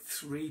dealing with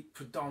 3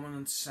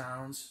 predominant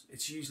sounds.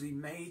 It's usually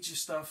major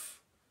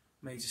stuff,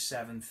 major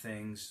 7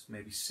 things,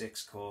 maybe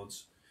 6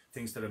 chords,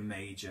 things that are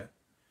major.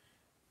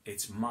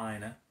 It's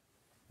minor,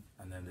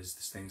 and then there's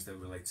things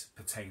that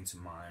pertain to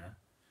minor,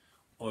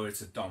 or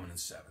it's a dominant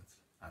 7th,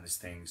 and there's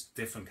things,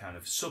 different kind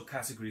of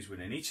subcategories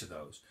within each of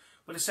those.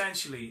 But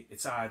essentially,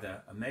 it's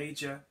either a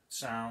major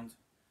sound,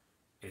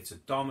 it's a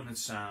dominant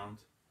sound,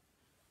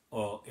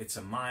 or it's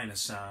a minor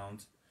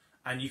sound.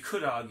 And you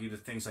could argue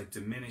that things like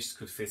diminished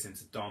could fit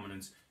into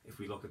dominant if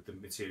we look at the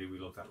material we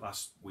looked at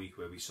last week,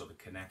 where we saw the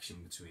connection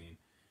between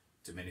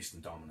diminished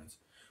and dominant.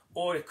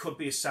 Or it could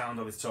be a sound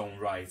of its own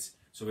right.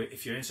 So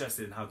if you're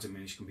interested in how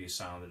diminished can be a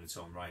sound in its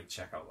own right,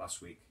 check out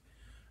last week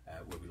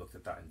where we looked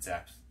at that in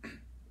depth.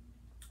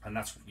 And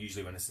that's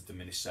usually when it's a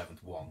diminished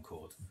 7th 1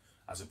 chord,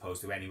 as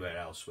opposed to anywhere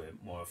else where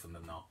more often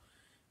than not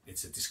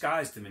it's a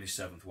disguised diminished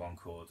seventh one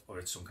chord, or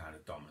it's some kind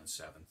of dominant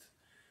seventh,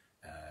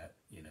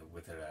 you know,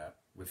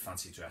 with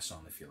fancy dress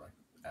on, if you like.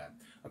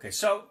 Okay,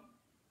 so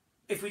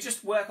if we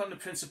just work on the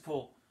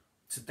principle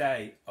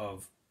today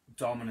of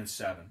dominant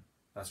 7,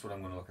 that's what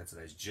I'm going to look at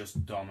today, is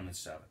just dominant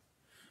 7.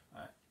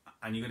 Right?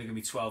 And you're going to give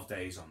me 12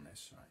 days on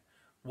this. Right?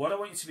 What I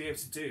want you to be able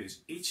to do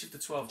is each of the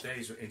 12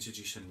 days will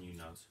introduce a new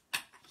note.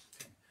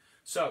 Okay.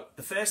 So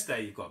the first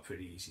day you've got a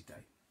pretty easy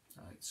day.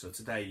 Right? So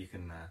today you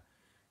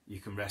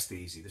can rest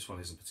easy. This one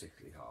isn't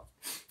particularly hard.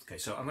 Okay,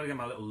 so I'm going to get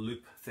my little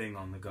loop thing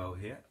on the go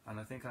here, and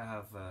I think I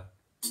have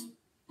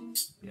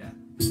yeah,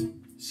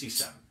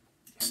 C7.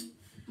 Okay.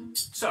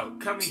 So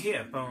can we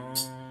hear?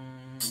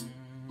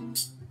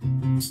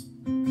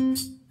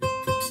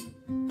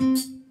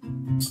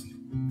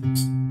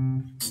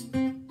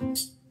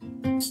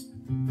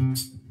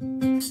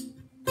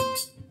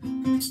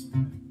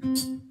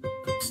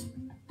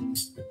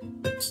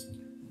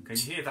 Can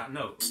you hear that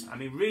note? I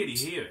mean, really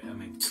hear it. I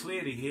mean,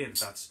 clearly hear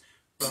that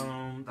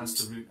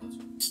that's the root note.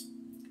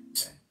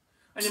 Okay.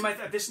 And you might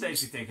at this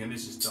stage be thinking,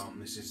 this is dumb,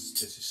 this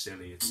is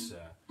silly, it's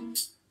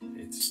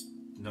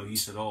no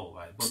use at all,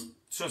 right? But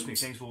trust me,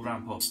 things will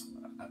ramp up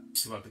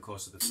throughout the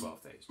course of the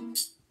 12 days.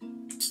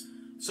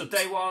 So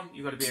day 1,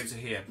 you've got to be able to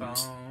hear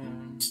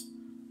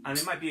and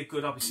it might be a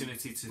good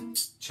opportunity to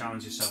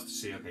challenge yourself to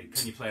see, okay,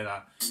 can you play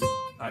that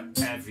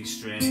at every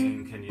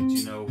string? Do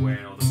you know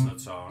where all those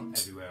notes are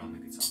everywhere on the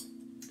guitar?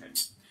 Okay.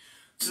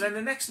 So then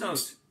the next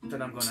note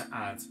that I'm going to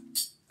add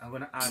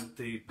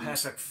the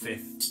perfect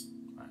 5th,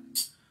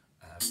 right?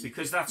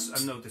 Because that's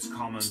a note that's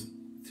common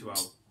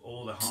throughout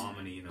all the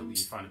harmony. You know, you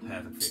find a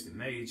perfect 5th in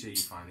major, you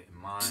find it in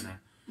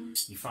minor,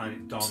 you find it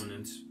in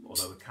dominant,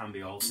 although it can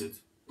be altered.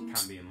 It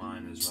can be in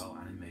minor as well,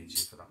 and in major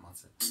for that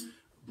matter.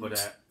 But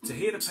to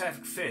hear the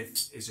perfect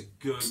 5th is a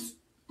good,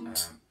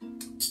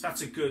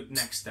 that's a good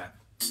next step.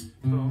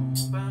 And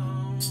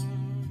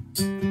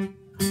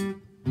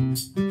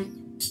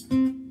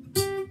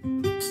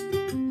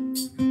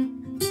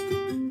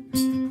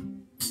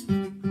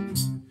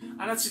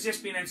I'd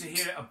suggest being able to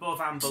hear it above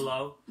and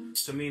below,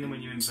 so meaning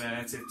when you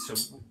invert it, so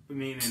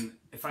meaning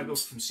if I go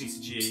from C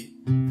to G,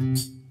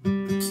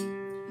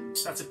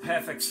 that's a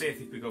perfect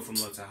 5th if we go from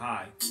low to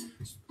high.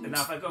 And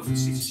now if I go from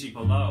C to G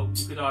below,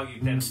 you could argue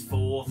they're the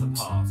 4th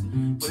apart,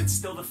 but it's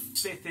still the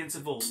 5th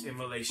interval in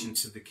relation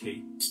to the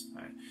key.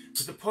 Right?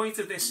 Because the point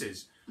of this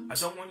is, I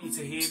don't want you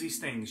to hear these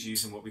things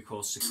using what we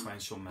call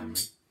sequential memory.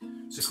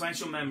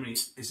 Sequential memory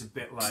is a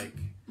bit like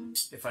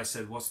if I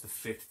said, what's the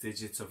 5th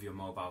digit of your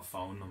mobile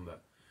phone number?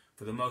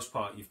 For the most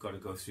part, you've got to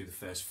go through the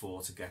first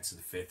 4 to get to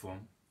the 5th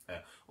one.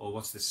 Or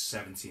what's the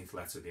 17th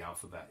letter of the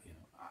alphabet? You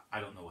know, I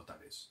don't know what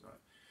that is. Right?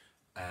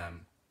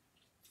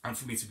 And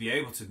for me to be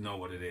able to know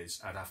what it is,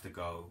 I'd have to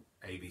go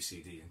A, B,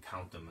 C, D and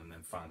count them and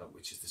then find out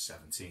which is the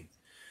 17th.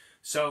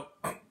 So,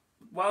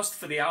 whilst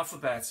for the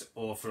alphabet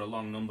or for a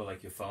long number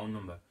like your phone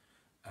number,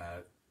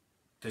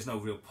 there's no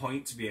real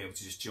point to be able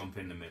to just jump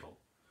in the middle.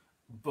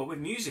 But with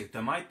music,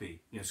 there might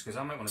be, you know, because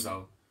I might want to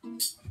go.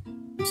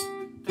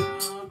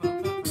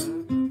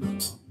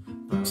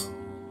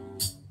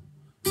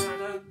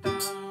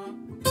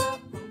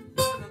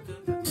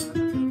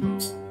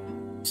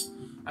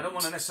 I don't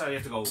want to necessarily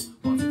have to go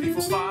 1, 2, 3,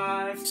 4,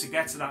 5 to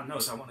get to that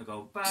note. I want to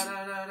go ba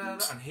da da da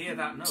da and hear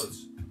that note.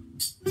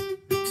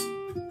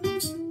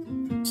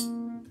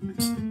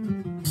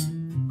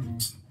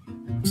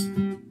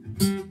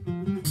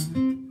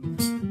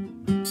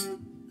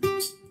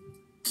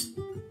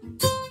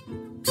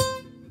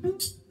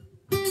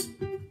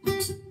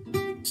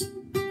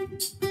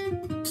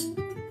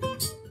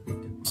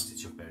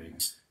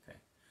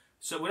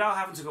 So without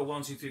having to go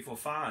 1, 2, 3, 4,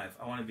 5,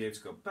 I want to be able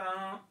to go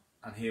ba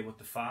and hear what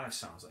the 5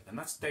 sounds like, and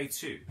that's day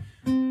 2.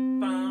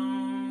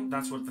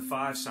 That's what the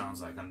 5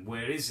 sounds like, and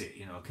where is it?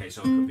 You know, okay,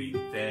 so it could be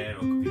there or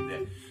it could be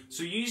there.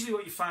 So usually,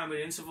 what you find with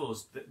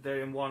intervals,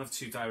 they're in one of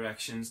 2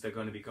 directions. They're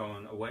going to be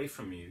going away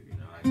from you. You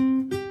know,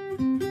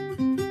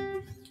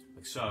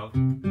 like so,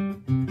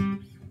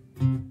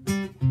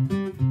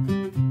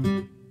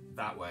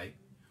 that way,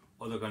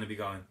 or they're going to be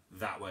going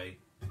that way,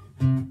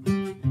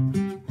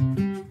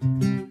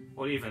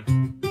 or even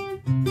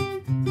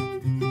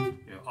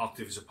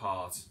octaves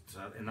apart. So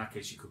in that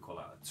case, you could call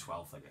that a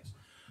 12th, I guess.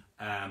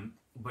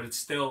 But it's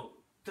still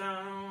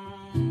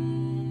down.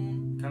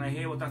 Can I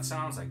hear what that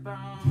sounds like?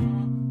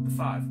 Down, the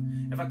 5.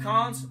 If I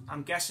can't,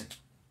 I'm guessing.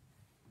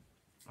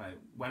 Right,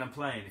 when I'm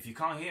playing, if you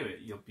can't hear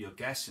it, you're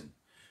guessing.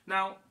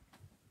 Now,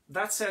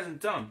 that said and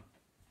done,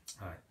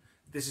 right,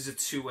 this is a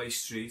 2-way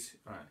street.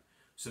 Right,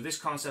 so this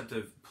concept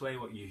of play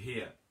what you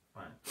hear,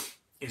 right,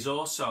 is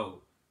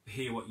also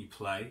hear what you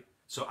play.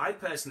 So I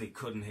personally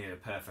couldn't hear a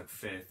perfect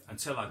 5th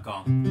until I'd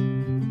gone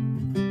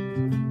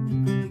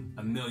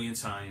a million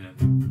times, you know.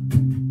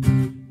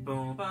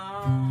 Boom,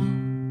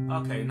 boom.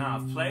 Okay, now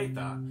I've played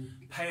that.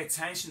 Pay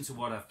attention to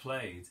what I've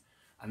played,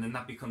 and then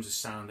that becomes a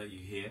sound that you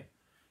hear.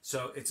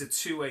 So it's a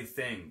 2-way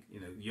thing. You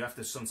know, you have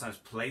to sometimes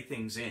play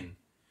things in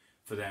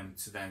for them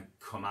to then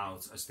come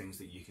out as things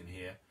that you can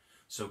hear.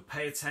 So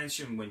pay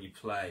attention when you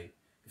play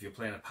if you're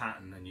playing a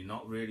pattern and you're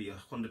not really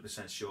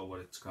 100% sure what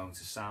it's going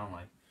to sound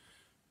like,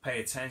 pay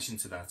attention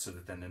to that so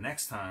that then the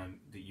next time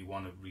that you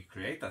want to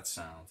recreate that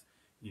sound,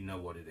 you know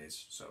what it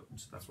is. So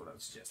that's what I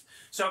would suggest.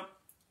 So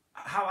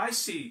how I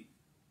see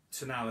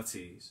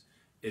tonalities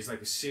is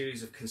like a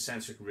series of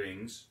concentric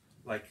rings,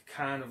 like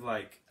kind of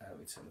like, let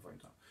me turn the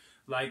volume down,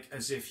 like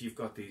as if you've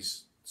got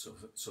these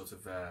sort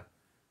of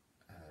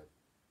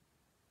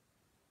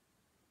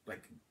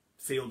like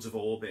fields of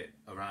orbit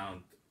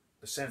around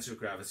the center of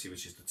gravity,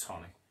 which is the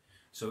tonic.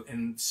 So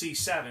in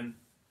C7,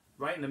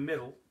 right in the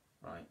middle,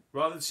 right,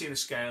 rather than seeing a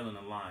scale and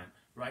a line,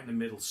 right in the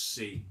middle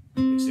C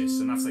exists,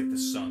 and that's like the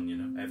sun, you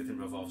know, everything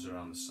revolves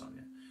around the sun.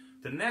 Yeah?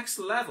 The next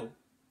level,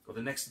 or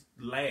the next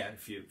layer,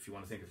 if you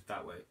want to think of it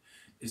that way,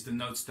 is the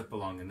notes that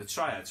belong in the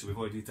triad. So we've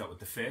already dealt with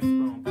the fifth,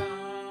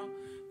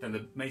 then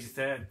the major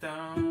third,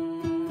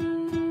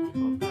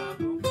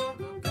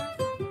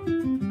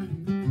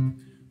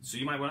 so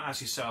you might want to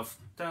ask yourself,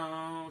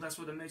 that's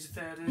what the major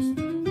third is.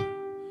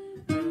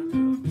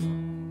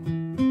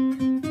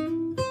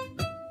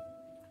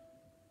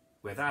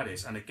 Where that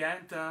is, and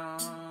again,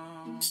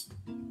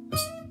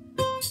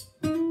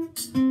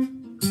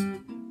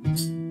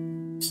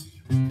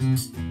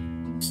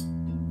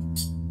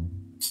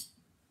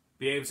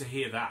 be able to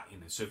hear that, you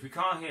know. So if we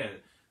can't hear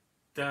it,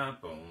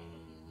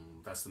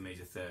 that's the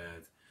major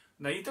third.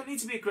 Now you don't need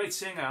to be a great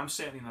singer. I'm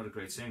certainly not a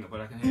great singer,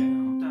 but I can hear.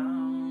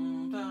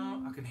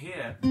 I can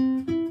hear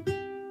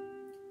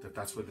that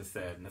that's where the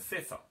third and the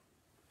fifth are.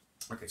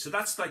 Okay, so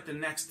that's like the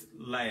next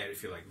layer,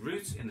 if you like.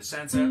 Root in the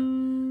center,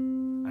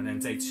 and then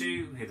day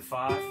 2, hear the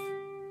 5.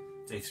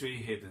 Day 3,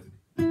 hear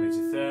the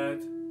major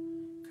third.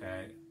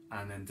 Okay,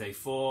 and then day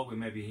 4, we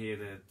maybe hear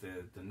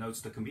the notes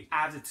that can be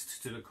added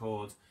to the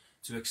chord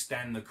to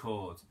extend the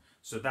chord.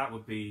 So that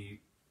would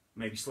be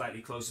maybe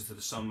slightly closer to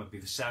the sun, would be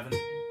the 7.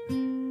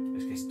 In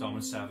this case, Dom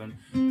and 7.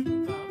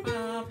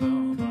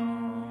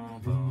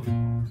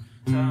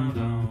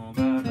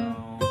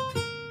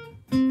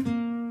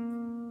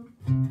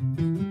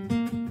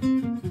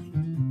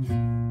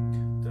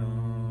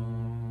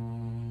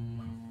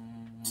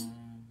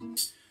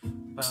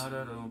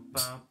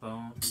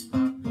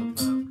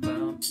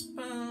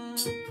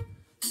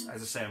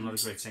 As I say, I'm not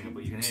a great singer,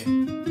 but you can hear that.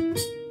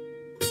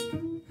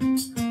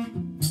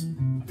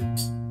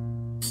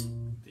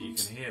 You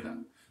can hear that.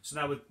 So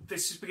now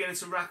this is beginning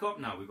to rack up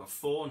now. We've got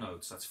 4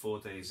 notes, that's 4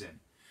 days in.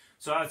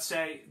 So I'd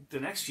say the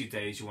next few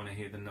days you want to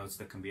hear the notes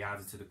that can be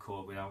added to the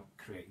chord without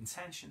creating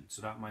tension.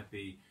 So that might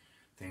be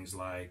things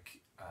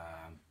like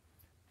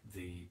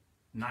the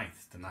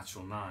 9th, the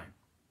natural 9.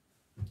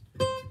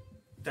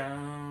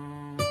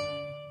 Down.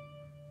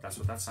 That's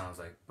what that sounds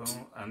like.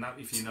 Boom. And that,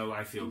 if you know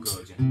I Feel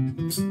Good, yeah.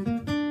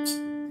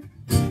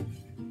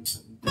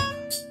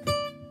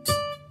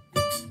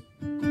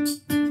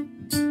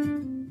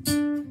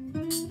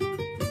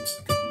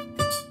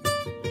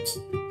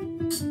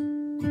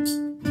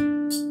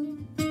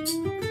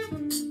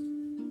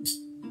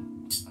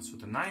 That's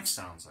what the 9th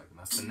sounds like, and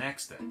that's the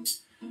next day.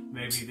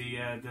 Maybe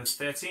the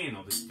 13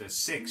 or the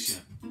 6, you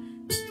know.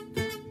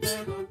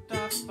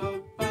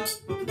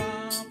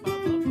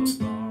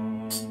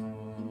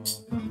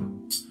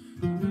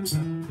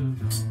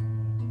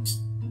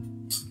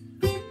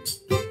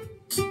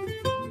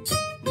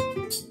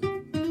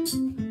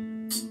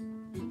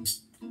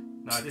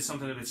 I did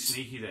something a bit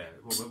sneaky there.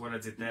 What I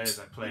did there is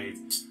I played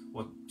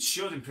what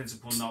should in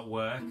principle not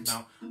work.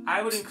 Now,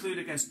 I would include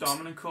against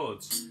dominant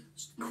chords,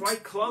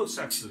 quite close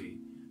actually,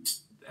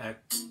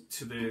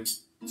 to the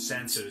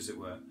center as it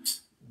were,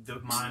 the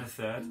minor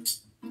third.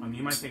 And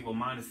you might think, well,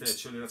 minor third,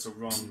 surely that's a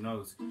wrong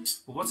note.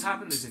 But what's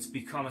happened is it's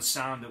become a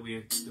sound that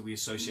we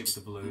associate with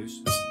the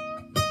blues.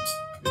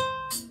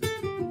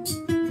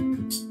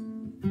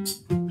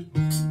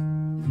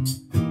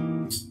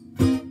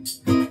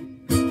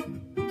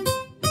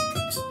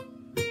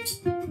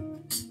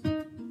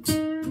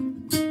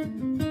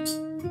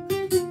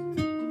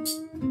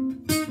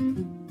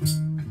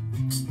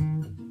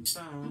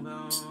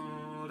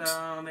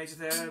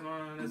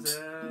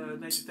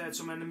 Major third,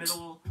 somewhere in the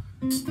middle.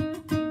 You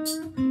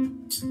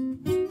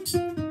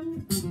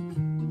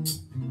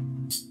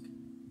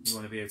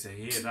want to be able to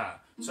hear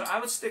that. So I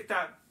would stick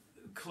that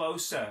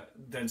closer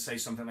than say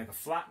something like a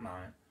flat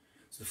 9.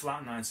 So the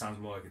flat 9 sounds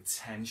more like a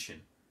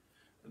tension,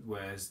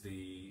 whereas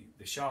the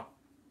sharp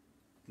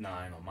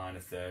 9 or minor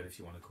third, if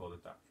you want to call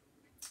it that,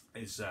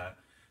 is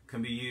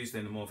can be used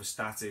in a more of a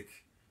static,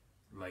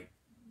 like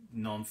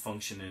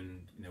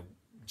non-functioning, you know,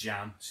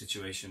 jam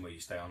situation where you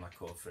stay on that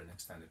chord for an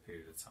extended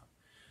period of time.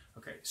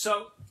 Okay,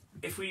 so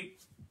if we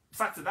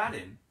factor that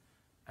in,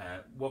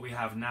 what we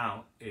have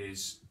now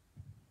is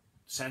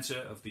center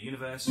of the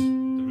universe, the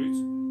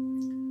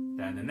root.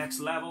 Then the next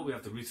level we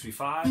have the root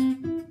 3/5,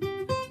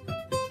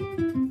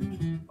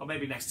 or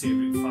maybe next tier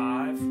root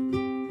 5,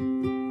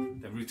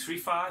 then root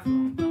 3/5,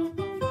 and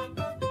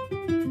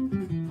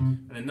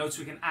then notes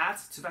we can add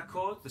to that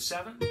chord, the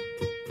 7,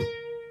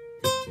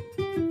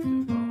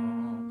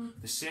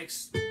 the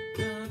 6.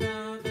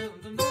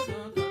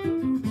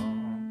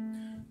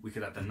 We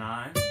could add the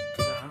 9,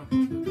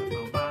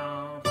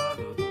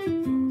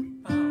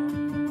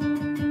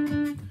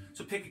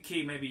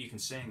 key, maybe you can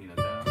sing, you know.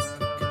 Da, da,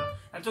 da, da.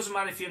 And it doesn't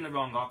matter if you're in the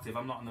wrong octave.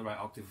 I'm not in the right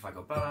octave if I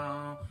go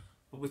bow.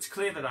 But it's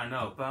clear that I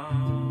know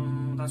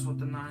bow. That's what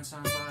the 9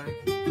 sounds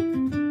like.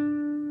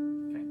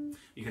 Okay.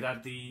 You could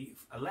add the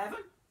 11.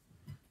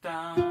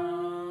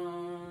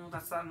 Down.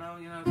 That's that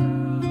note, you know.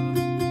 Down,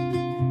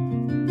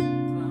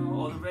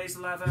 or the raised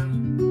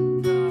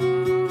 11. Down,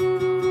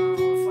 or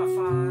the flat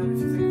 5 if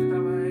you think of it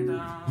that way.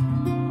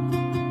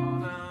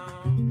 Down,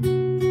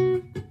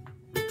 down.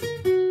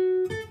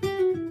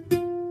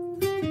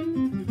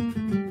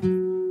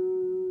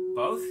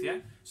 Both, yeah.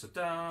 So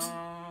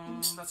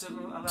down. That's a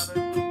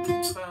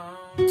 11.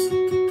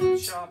 Down.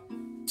 Sharp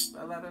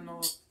 11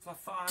 or flat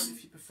 5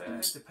 if you prefer.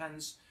 It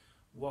depends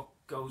what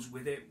goes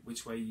with it,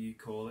 which way you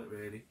call it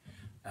really,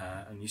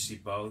 and you see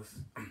both.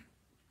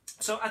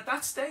 So at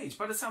that stage,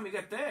 by the time we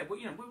get there, we're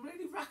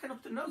really racking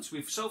up the notes.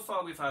 So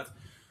far we've had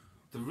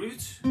the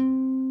root,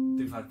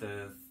 we've had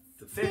the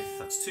 5th,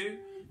 that's 2.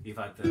 You've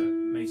had the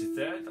major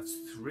 3rd, that's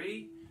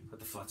 3. We've had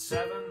the flat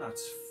 7,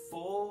 that's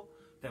 4.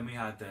 Then we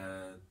had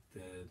the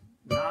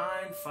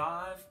 9,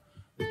 5,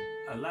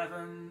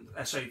 11,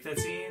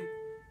 13,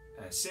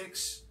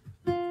 6,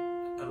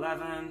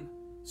 11.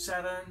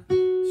 7,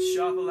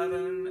 sharp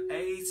 11,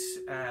 8,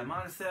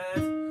 minor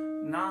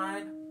 3rd,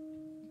 9.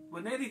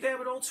 We're nearly there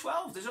with all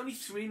 12. There's only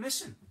 3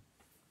 missing.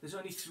 There's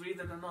only 3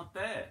 that are not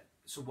there.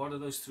 So what are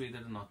those 3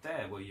 that are not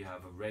there? Well, you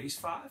have a raised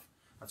 5.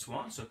 That's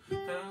 1. So da,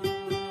 da,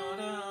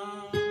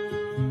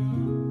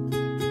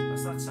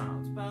 that's that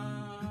sound.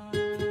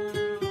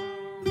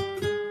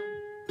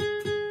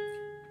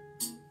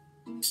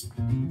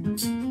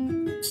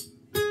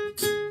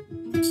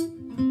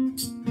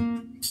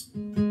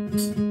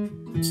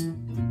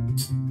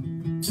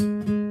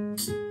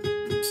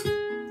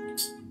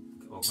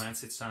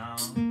 Augmented sound.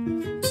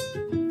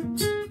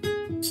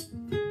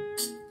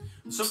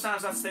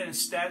 Sometimes that's there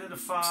instead of the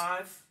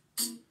 5.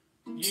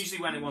 Usually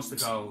when it wants to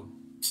go,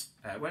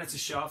 when it's a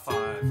sharp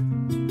 5,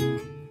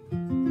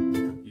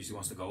 usually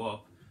wants to go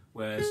up.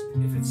 Whereas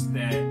if it's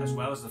there as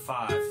well as the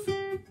 5,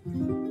 it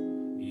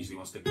usually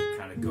wants to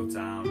kind of go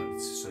down, and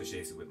it's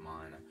associated with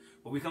minor.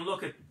 But we can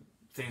look at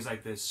things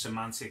like the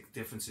semantic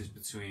differences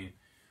between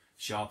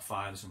sharp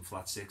 5s and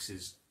flat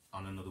 6s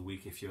on another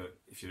week if you're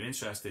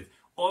interested.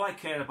 All I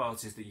care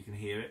about is that you can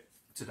hear it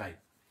today.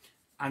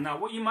 And now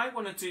what you might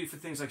want to do for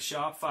things like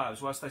sharp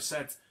 5s, whilst I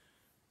said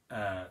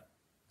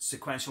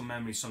sequential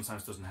memory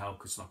sometimes doesn't help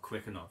because it's not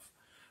quick enough,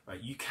 right?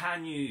 You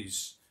can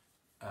use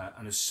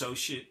an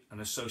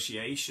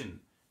association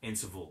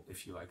interval,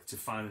 if you like, to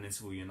find an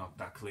interval you're not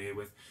that clear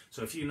with.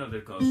 So if you know that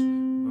it goes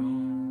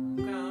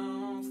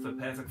the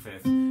perfect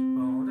 5th,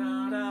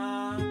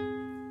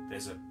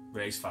 there's a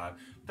raised 5,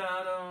 there's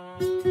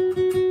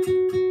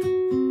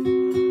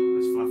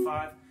flat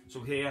 5.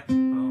 So here,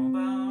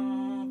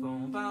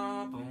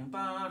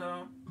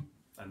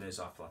 and there's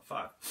our flat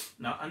 5.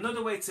 Now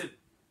another way to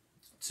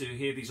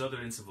hear these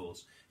other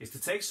intervals is to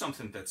take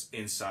something that's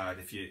inside,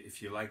 if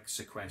you like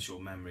sequential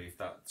memory, if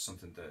that's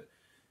something that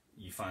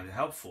you find it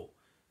helpful,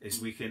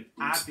 is we can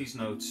add these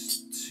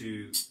notes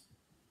to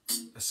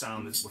a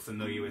sound that we're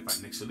familiar with, like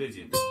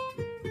Mixolydian.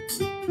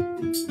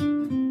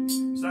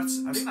 So I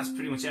think that's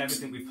pretty much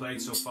everything we've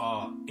played so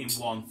far in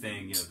one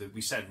thing. You know,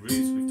 we said root,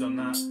 we've done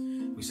that.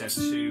 We said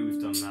 2,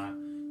 we've done that.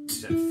 We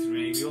said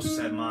 3, we also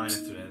said minor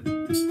 3rd.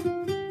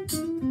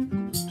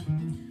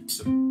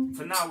 So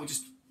for now, we'll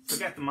just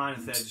forget the minor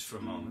 3rd just for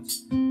a moment.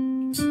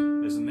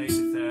 There's a major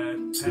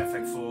 3rd,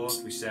 perfect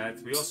 4th, we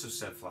said. We also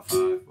said flat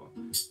 5, but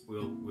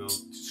we'll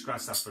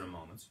scratch that for a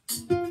moment.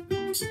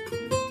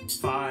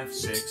 5,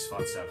 6,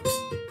 flat 7.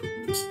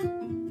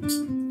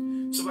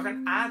 So we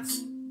can add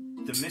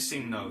the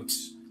missing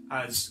notes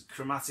as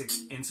chromatic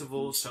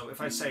intervals. So if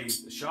I say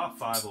a sharp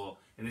 5, or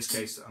in this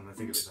case I'm going to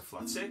think of it as a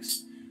flat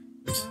 6.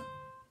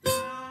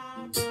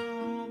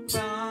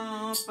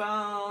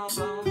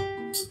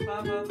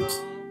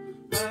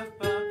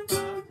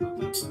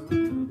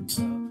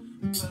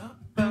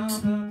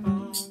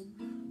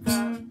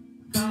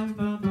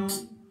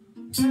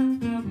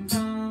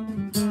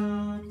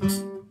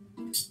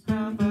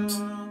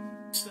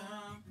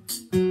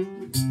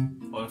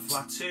 Or a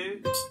flat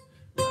 2.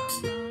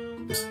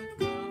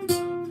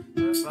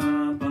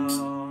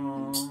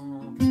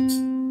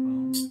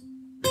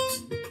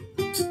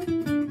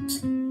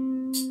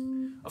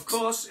 Of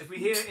course, if we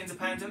hear it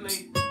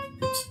independently,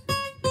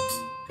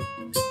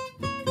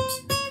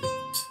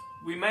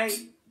 we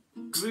may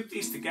group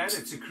these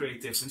together to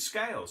create different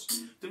scales.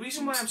 The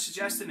reason why I'm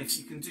suggesting if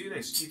you can do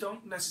this, you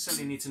don't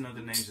necessarily need to know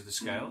the names of the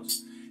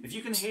scales. If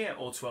you can hear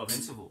all 12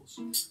 intervals,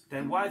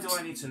 then why do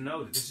I need to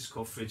know that this is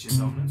called Phrygian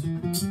dominant?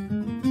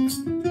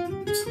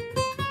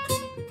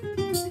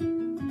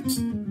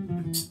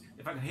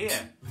 If I can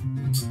hear,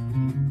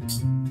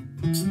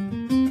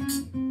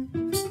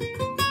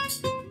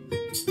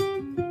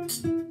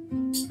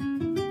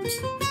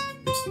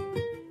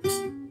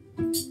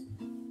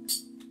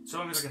 so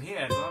long as I can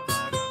hear,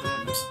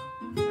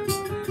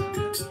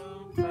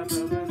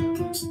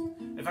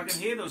 if I can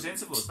hear those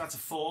intervals, that's a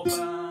 4.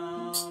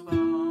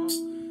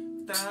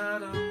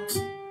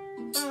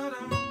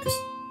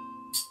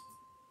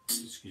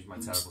 my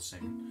terrible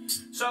singing.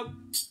 So,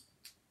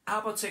 how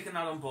about taking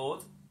that on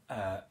board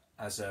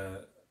as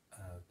a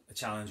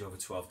challenge over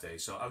 12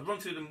 days? So I'll run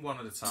through them one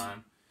at a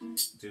time.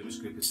 Do this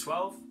group of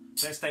 12.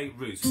 First day,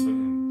 root.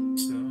 Then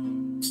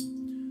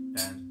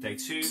day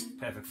 2,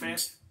 perfect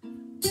fifth.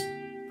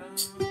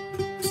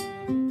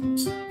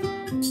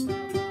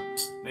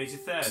 Major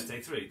third, day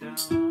 3.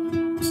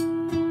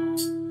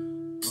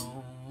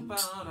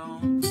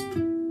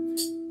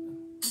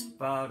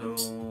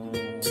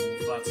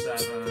 Flat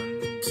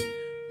 7.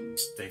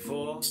 Day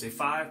 4, day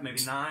 5,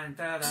 maybe 9.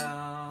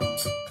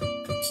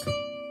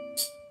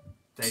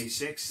 Day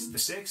 6, the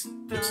 6th.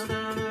 The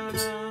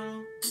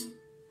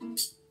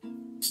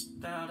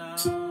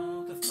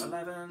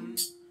 11.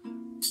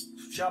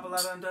 Sharp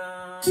 11.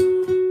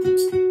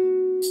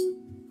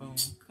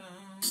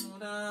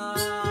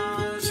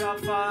 Sharp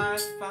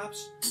 5,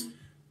 perhaps.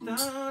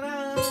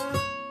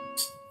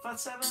 Flat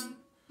 7.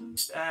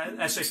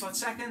 Sorry, flat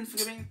 2nd,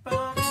 forgive me.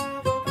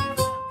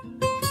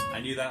 I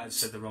knew that, I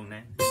said the wrong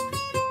name.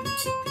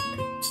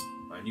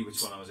 I knew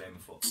which one I was aiming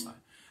for.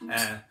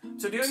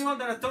 So the only one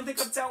that I don't think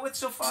I've dealt with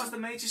so far is the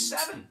major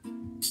 7.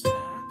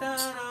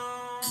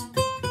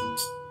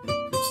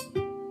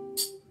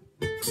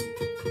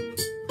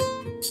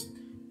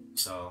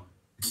 So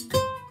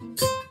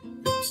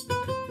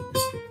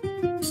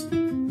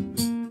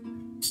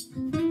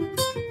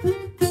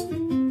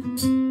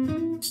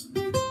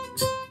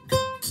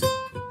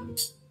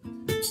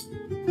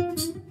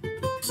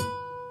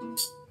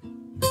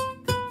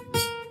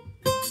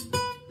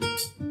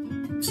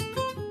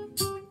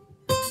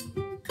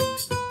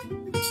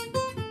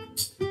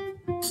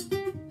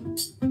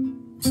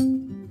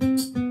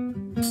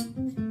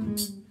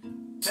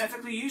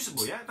perfectly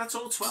usable, yeah? That's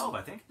all 12,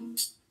 I think.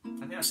 I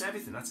think that's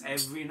everything. That's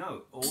every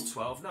note, all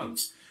 12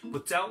 notes.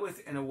 But dealt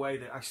with in a way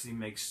that actually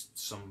makes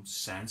some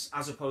sense,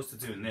 as opposed to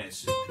doing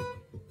this.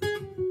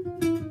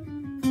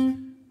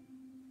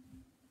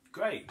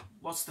 Great.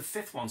 What's the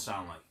 5th one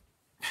sound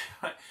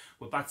like?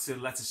 We're back to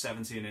letter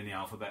 17 in the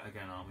alphabet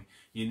again, aren't we?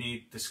 You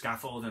need the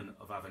scaffolding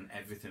of having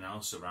everything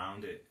else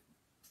around it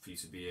for you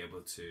to be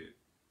able to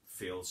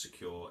feel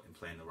secure in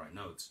playing the right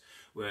notes.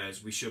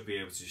 Whereas we should be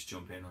able to just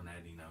jump in on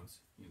any note,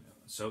 you know.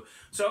 So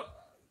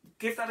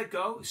give that a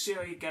go. See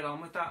how you get on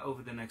with that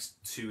over the next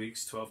 2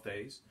 weeks, 12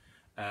 days.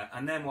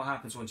 And then what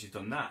happens once you've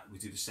done that, we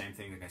do the same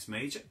thing against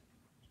major.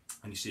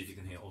 And you see if you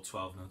can hear all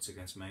 12 notes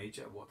against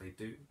major, what they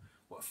do,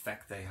 what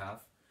effect they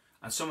have.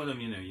 And some of them,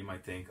 you know, you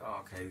might think,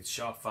 oh, okay,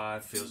 sharp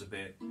 5 feels a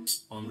bit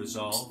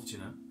unresolved, you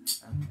know.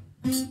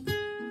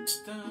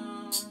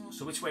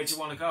 So which way do you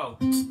want to go?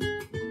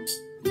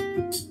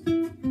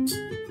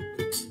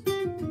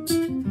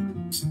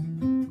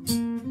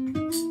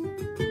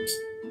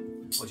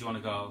 Or do you want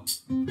to go?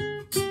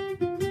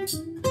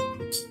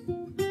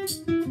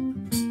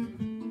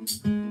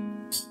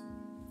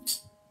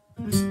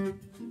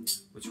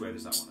 Which way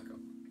does that want to go?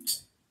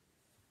 Okay.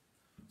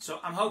 So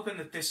I'm hoping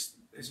that this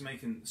is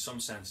making some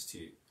sense to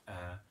you.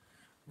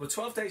 But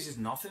 12 days is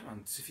nothing,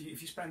 and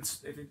if you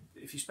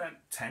spent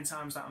 10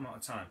 times that amount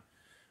of time,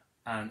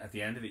 and at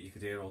the end of it you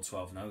could hear all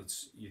 12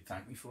 notes, you'd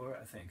thank me for it,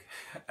 I think.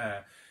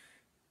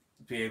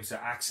 Be able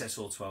to access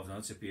all 12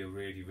 notes would be a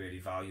really, really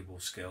valuable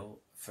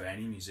skill for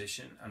any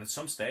musician. And at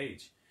some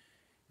stage,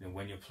 you know,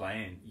 when you're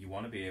playing, you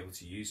want to be able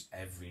to use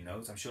every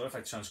note. I'm sure if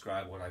I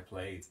transcribe what I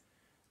played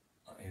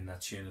in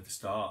that tune at the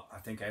start, I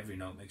think every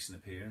note makes an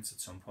appearance at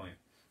some point,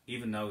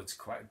 even though it's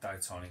quite a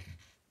diatonic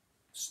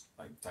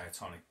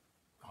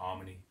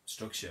harmony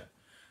structure.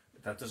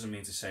 That doesn't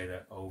mean to say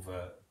that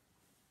over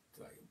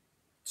like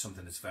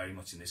something that's very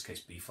much, in this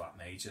case, B flat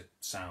major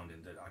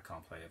sounding, that I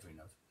can't play every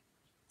note.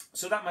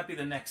 So that might be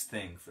the next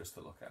thing for us to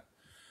look at.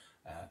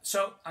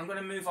 So I'm going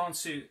to move on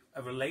to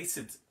a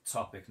related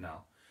topic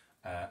now.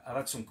 I've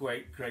had some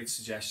great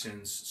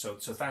suggestions. So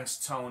thanks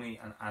Tony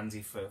and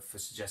Andy for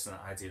suggesting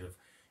that idea of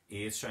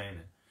ear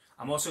training.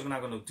 I'm also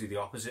going to do the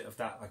opposite of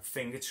that, like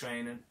finger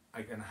training,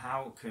 and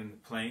how can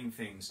playing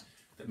things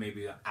that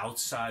maybe are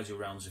outside your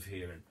realms of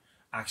hearing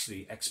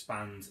actually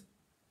expand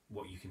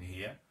what you can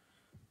hear.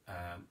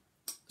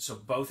 So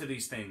both of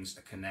these things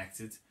are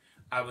connected.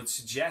 I would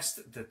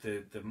suggest that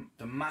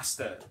the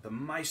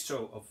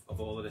maestro of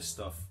all of this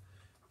stuff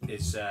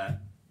is the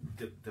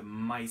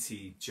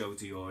mighty Joe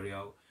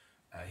Diorio.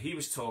 He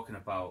was talking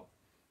about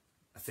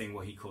a thing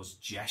what he calls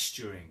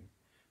gesturing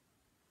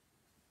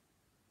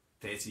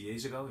 30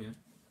 years ago, yeah.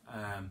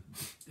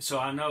 So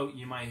I know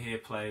you might hear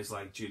players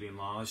like Julian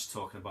Lage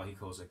talking about, he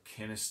calls it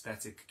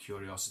kinesthetic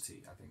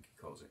curiosity, I think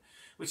he calls it,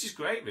 which is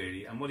great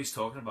really. And what he's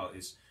talking about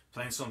is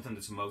playing something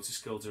that's motor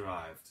skill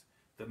derived,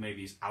 that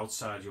maybe is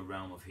outside your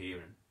realm of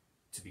hearing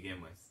to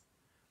begin with,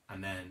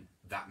 and then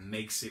that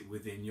makes it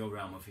within your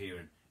realm of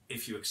hearing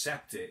if you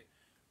accept it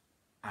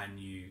and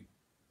you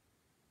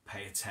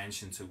pay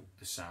attention to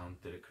the sound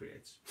that it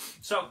creates.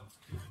 So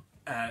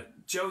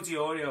Joe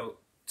Diorio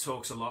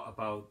talks a lot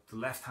about the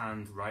left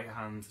hand, right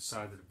hand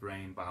side of the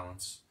brain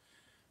balance.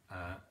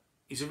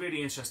 He's a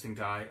really interesting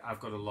guy.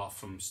 I've got a lot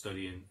from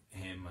studying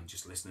him and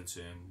just listening to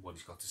him, what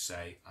he's got to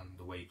say and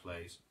the way he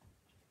plays.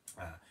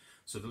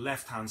 So the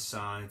left hand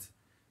side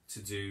to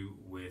do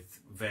with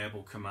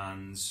verbal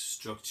commands,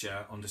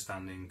 structure,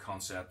 understanding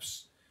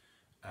concepts.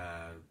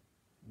 I'm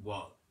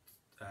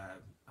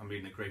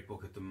reading a great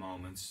book at the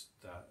moment,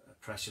 the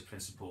Pressure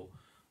Principle.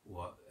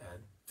 What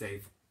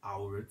Dave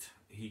Aurud,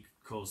 he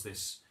calls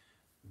this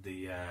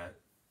the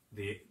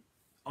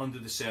under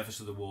the surface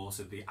of the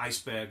water, the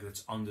iceberg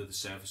that's under the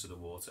surface of the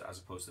water, as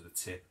opposed to the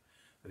tip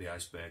of the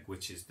iceberg,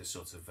 which is the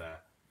sort of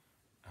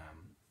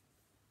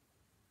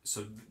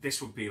so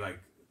this would be like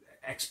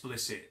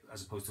explicit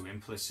as opposed to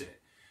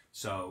implicit.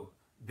 So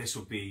this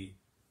would be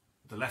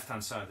the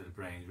left-hand side of the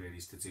brain, really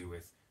is to do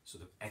with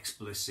sort of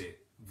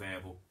explicit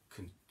verbal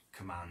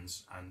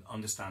commands and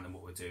understanding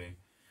what we're doing.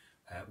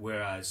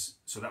 Whereas,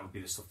 so that would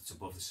be the stuff that's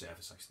above the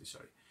surface, actually,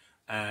 sorry.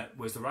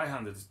 Whereas the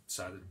right-handed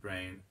side of the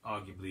brain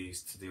arguably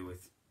is to do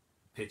with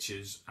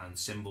pictures and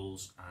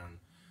symbols and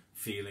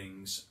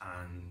feelings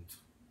and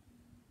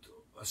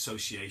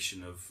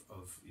association of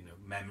you know,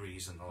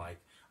 memories and the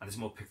like, and it's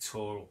more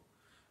pictorial.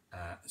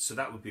 So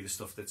that would be the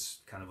stuff that's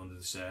kind of under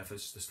the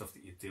surface, the stuff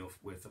that you deal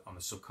with on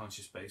a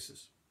subconscious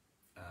basis,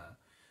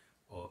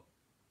 or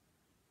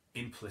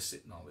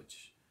implicit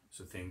knowledge.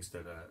 So things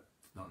that are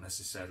not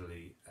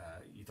necessarily,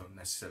 you don't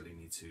necessarily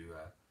need to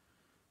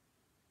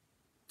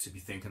be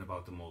thinking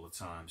about them all the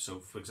time. So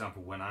for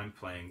example, when I'm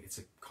playing, it's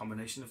a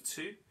combination of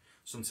two.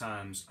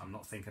 Sometimes I'm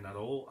not thinking at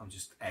all, I'm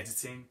just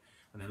editing,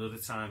 and then other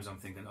times I'm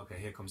thinking, okay,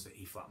 here comes the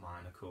E flat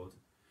minor chord.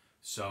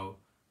 So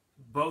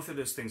both of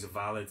those things are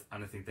valid,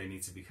 and I think they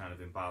need to be kind of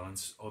in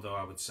balance, although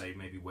I would say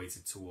maybe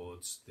weighted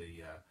towards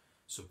the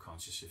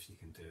subconscious if you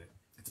can do it.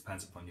 It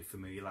depends upon your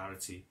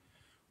familiarity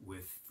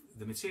with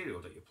the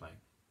material that you're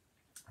playing,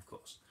 of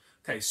course.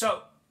 Okay,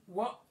 so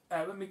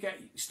let me get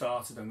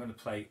started. I'm going to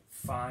play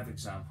 5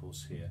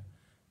 examples here,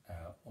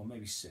 or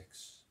maybe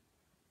 6.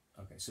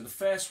 Okay, so the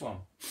first one.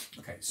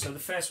 Okay, so the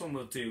first one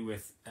we'll do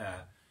with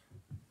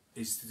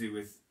is to do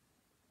with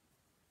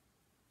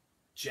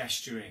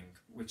gesturing,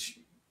 which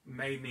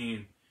may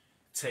mean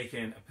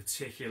taking a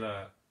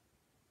particular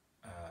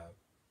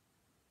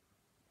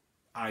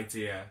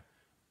idea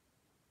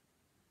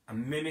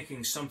and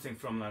mimicking something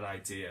from that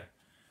idea.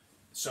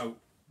 So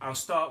I'll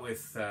start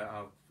with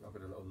I've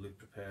got a little loop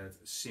prepared.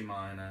 C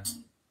minor.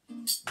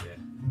 Yeah,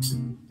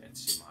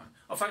 it's C minor.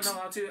 In fact, no,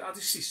 I'll do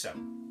C7.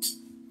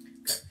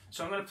 Okay,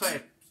 so I'm going to play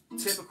a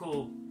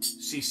typical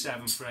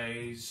C7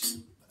 phrase.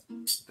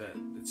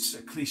 It's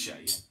a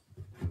cliche.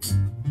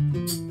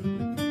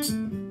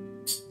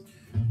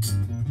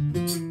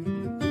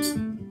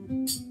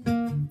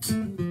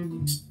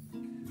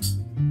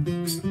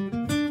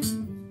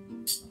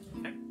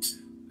 Yeah?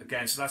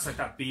 Again, so that's like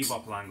that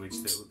bebop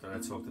language that I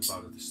talked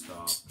about at the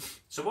start.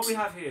 So what we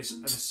have here is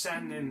an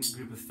ascending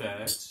group of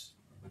thirds,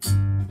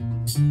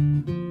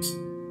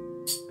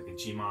 like a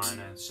G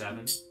minor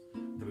 7.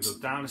 Then we go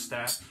down a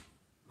step,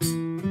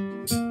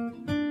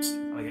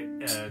 like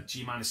a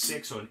G minor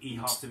 6 or an E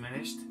half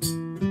diminished.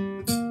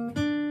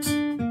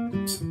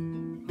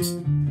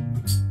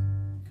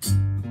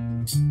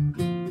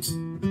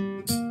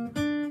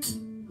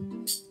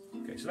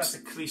 Okay, so that's a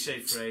cliche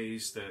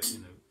phrase that, you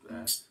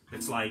know,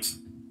 it's like.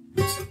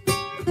 Go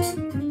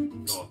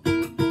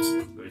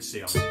to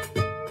C on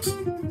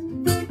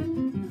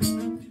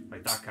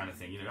like that kind of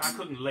thing. You know, I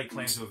couldn't lay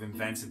claim to have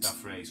invented that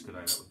phrase, could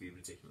I? That would be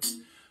ridiculous.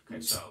 Okay,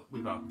 so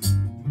we've got.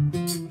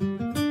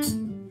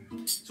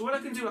 So what I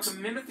can do, I can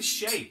mimic the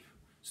shape.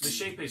 So the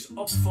shape is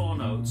up 4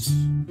 notes,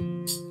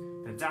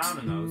 then down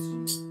a note,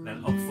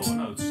 then up 4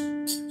 notes.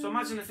 So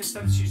imagine if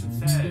instead of choosing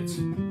thirds,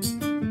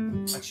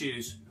 I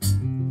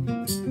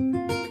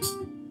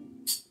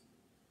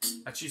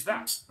choose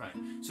that, right?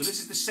 So this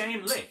is the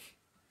same lick,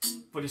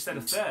 but instead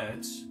of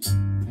thirds,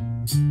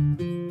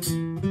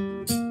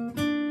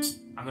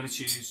 I'm going to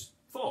choose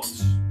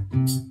 4ths.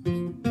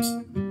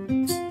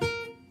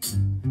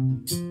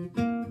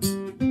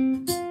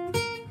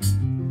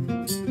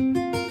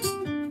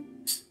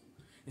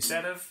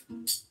 Instead of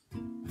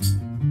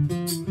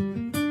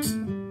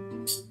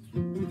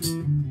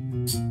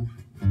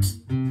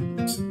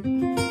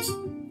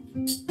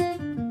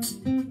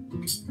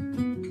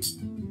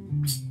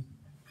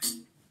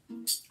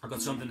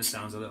something that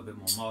sounds a little bit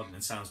more modern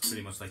and sounds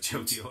pretty much like Joe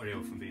Diorio,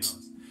 if I'm being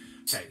honest.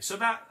 Okay, so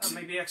that,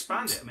 maybe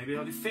expand it, maybe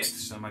I'll do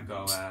 5ths, so I might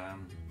go,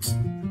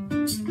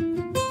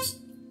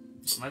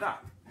 something like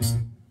that.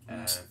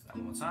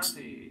 One more time,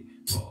 3,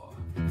 4.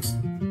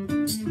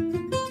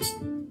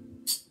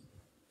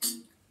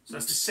 So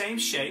that's the same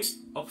shape,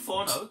 up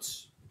 4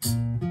 notes.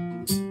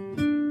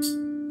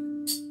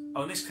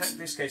 Oh, in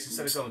this case,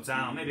 instead of going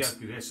down, maybe I'll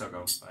do this, I'll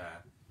go,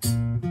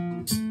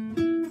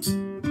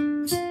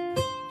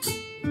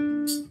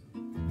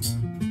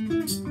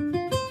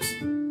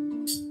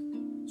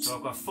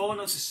 I've got 4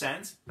 notes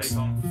ascent based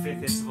on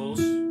 5th intervals,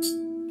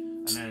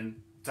 and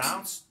then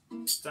down,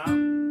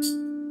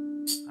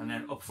 and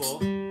then up 4,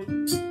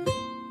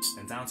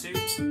 then down 2.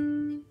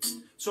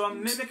 So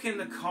I'm mimicking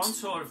the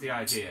contour of the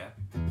idea.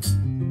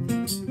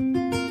 Is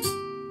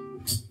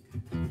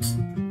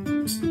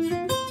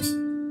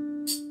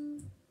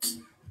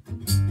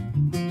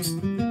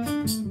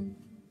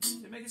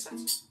it making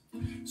sense?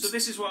 So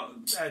this is what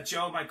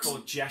Joe might call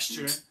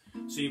gesturing.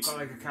 So you've got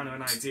like a kind of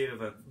an idea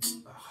of a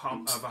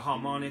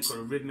harmonic or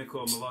a rhythmic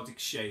or melodic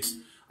shape,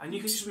 and you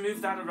can just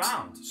move that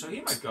around. So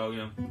he might go, you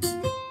know.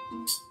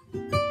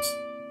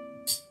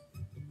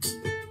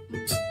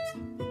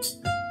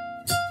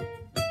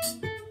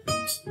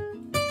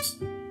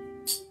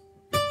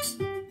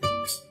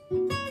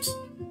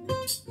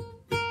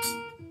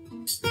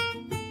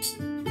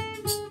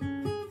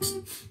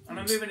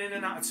 Moving in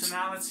and out of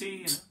tonality,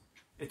 you know.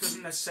 It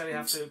doesn't necessarily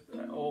have to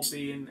all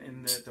be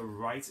in the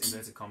right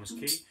inverted commas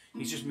key.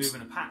 He's just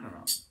moving a pattern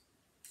around.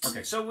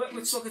 Okay, so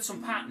let's look at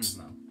some patterns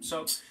now.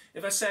 So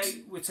if I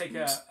say we take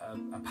a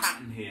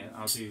pattern here,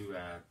 I'll do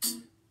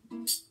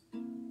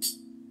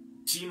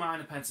G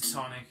minor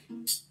pentatonic.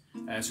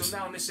 So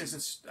now in this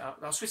instance,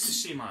 I'll switch to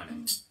C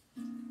minor.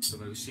 So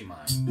we'll go C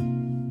minor.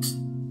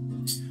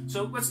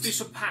 So let's do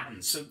some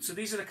patterns. So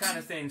these are the kind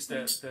of things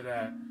that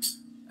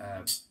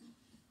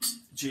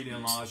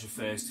Julian Lage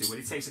refers to, when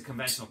he takes a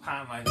conventional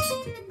pattern like.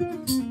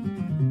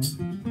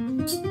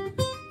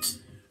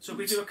 So if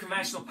we do a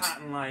conventional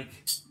pattern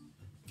like.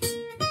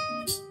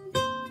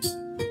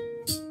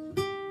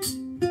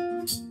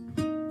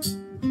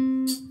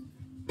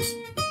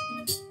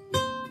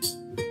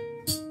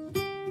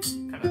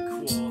 Kind of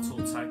quartal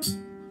type.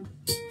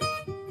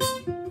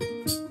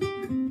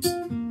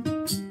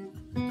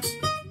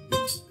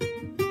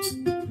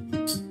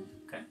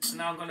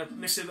 I'm going to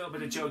mix a little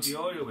bit of Joe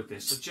Diorio with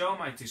this. So Joe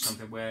might do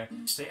something where,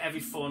 say,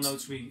 every 4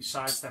 notes we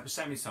sidestep a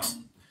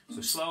semitone.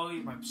 So slowly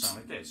it might sound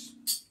like this.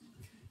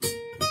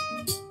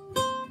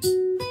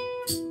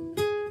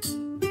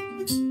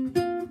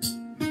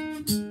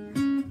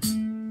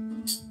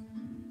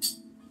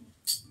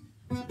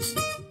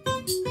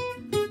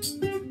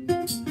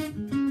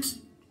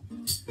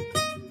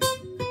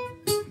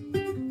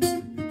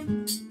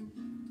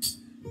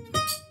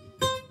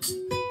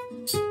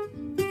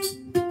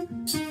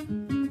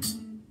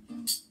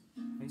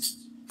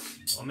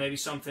 Maybe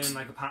something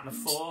like a pattern of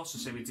 4, so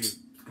say we do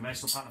a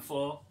conventional pattern of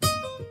 4.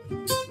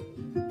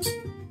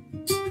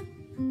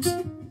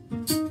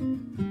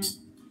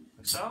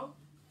 Like so.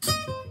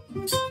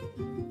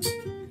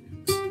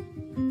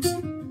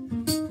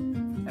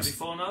 Every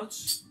 4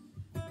 notes.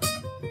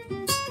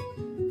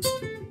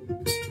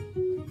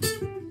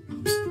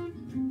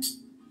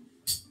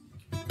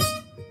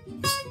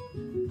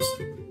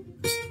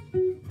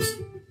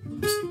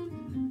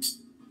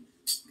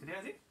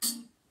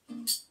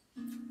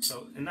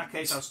 In that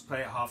case, I'll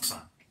play at half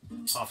time,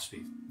 half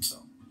speed. So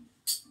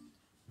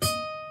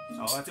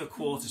I'll do a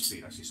quarter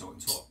speed actually, so I can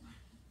talk.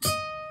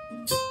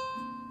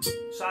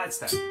 Side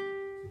step,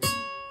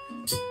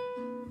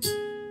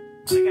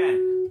 and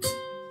again,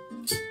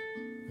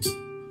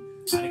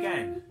 and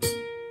again,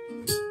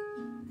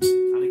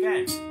 and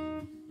again,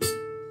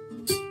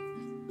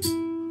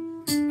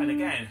 and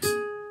again.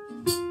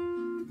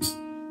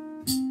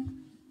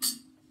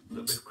 A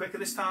little bit quicker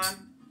this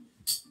time.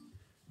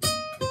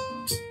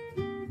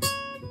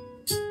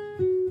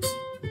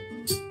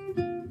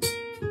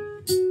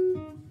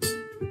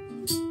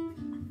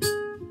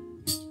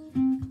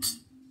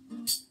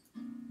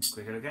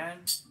 Quicker again.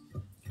 It's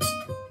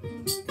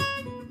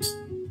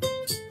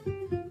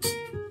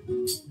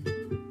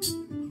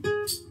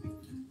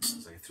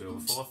like a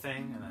 3/4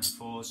 thing, and then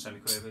 4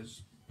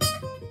 semiquavers.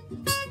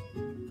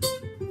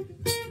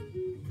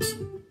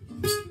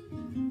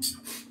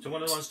 So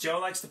one of the ones Joe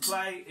likes to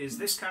play is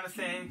this kind of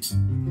thing.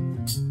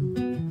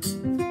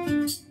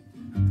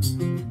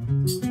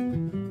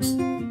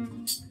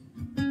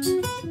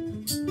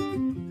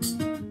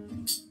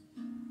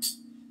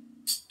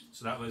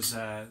 So that was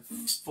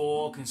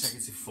 4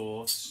 consecutive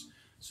fourths.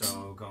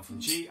 So going from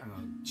G, I'm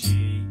going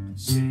G,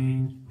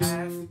 C,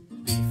 F,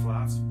 B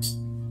flat.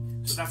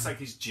 So that's like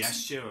his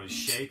gesture or his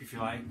shape, if you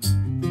like.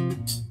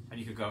 And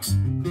you could go.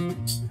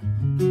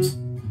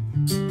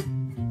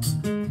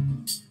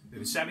 With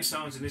the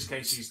semitones, in this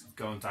case, he's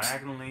going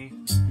diagonally.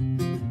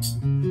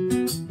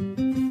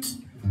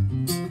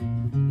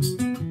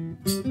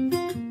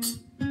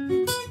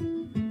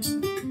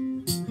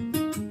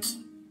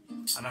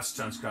 And that's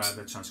transcribed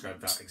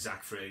that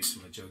exact phrase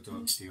from a Joe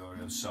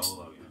Diorio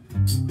solo, you know.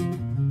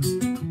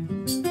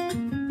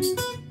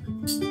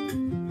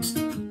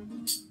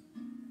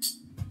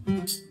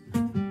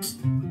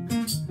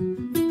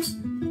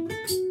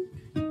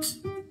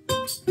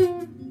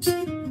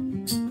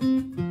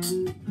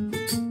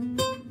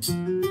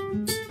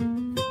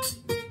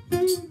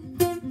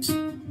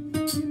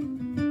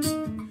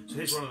 So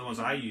here's one of the ones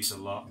I use a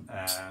lot.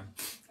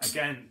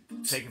 Again,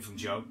 taken from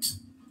Joe.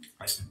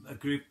 A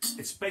group,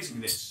 it's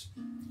basically this.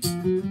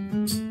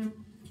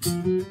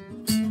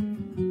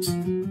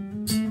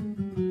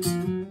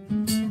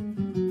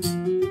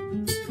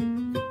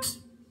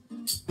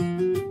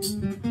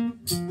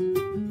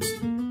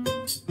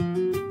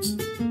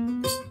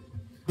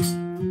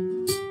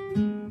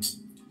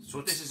 So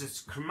what this is, it's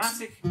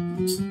chromatic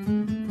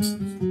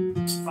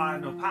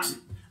 5-note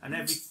pattern, and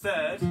every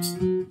third,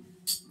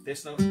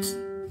 this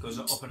note goes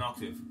up an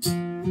octave,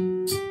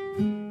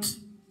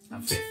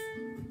 and fifth.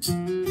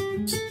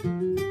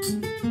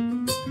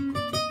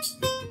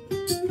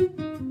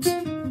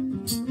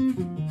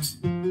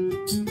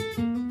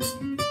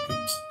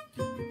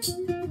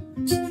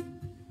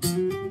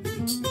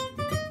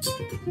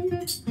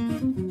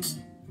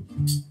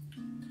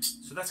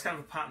 that's kind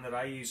of a pattern that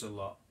I use a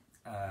lot.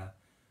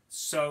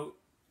 So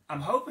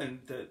I'm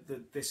hoping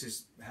that this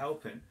is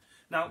helping.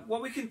 Now,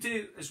 what we can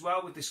do as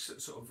well with this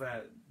sort of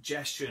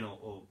gesturing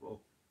or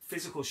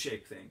physical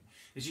shape thing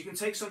is you can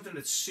take something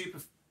that's super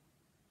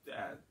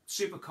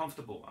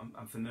comfortable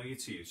and familiar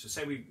to you. So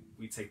say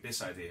we take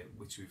this idea,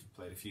 which we've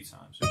played a few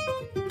times,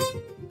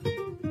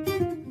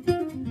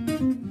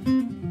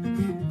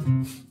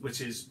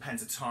 which is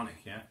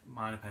pentatonic, yeah,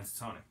 minor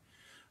pentatonic.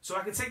 So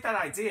I can take that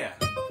idea,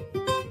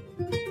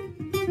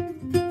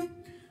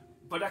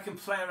 but I can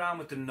play around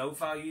with the note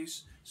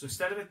values. So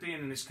instead of it being,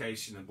 in this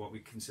case, you know, what we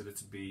consider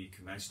to be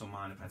conventional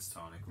minor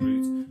pentatonic,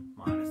 root,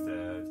 minor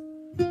third,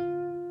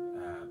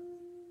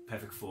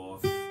 perfect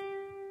fourth,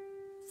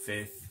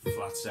 fifth,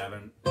 flat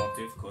seven,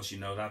 octave. Of course, you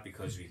know that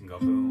because we can go.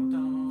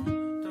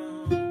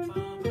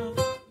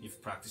 You've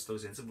practiced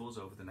those intervals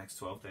over the next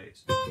 12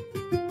 days.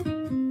 Okay,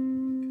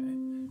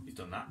 you've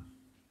done that.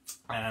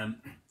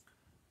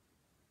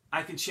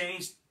 I can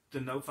change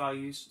the note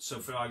values. So,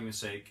 for argument's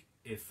sake,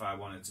 if I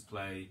wanted to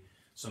play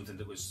something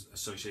that was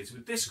associated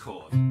with this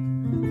chord,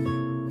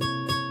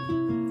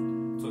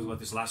 talked about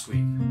this last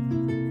week,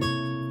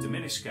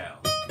 diminished scale.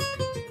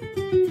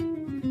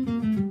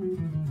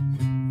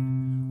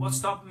 What's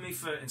stopping me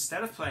for,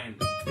 instead of playing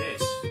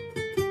this,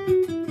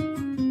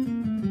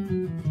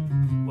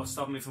 what's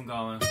stopping me from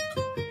going,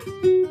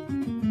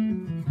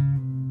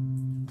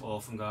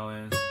 or from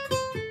going,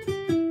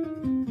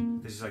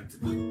 this is like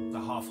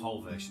the half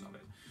whole version of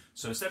it.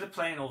 So instead of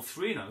playing all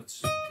three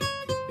notes,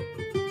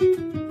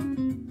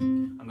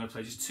 I'm going to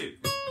play just two.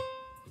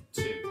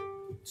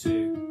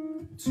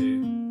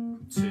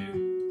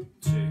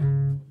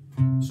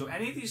 So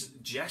any of these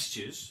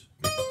gestures,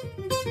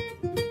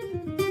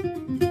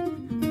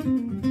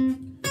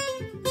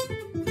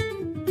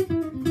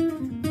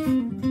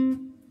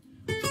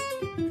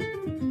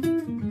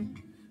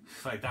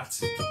 like that's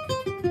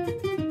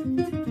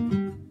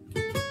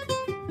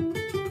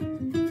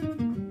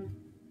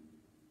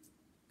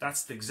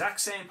the exact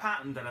same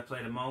pattern that I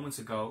played a moment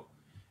ago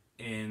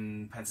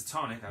in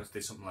pentatonic. I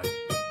did something like,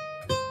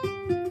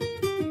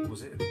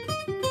 was it?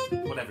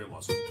 Whatever it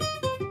was.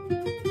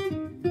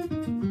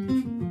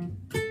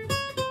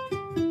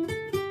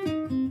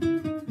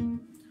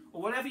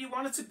 Or whatever you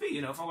want it to be,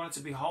 you know, if I want it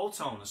to be whole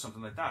tone or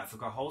something like that, if I've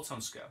got a whole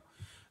tone scale,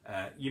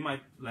 you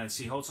might learn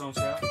C whole tone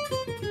scale.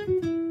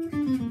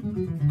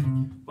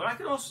 But I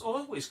can also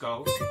always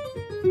go,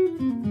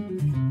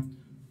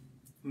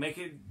 make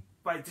it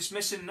by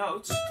dismissing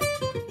notes.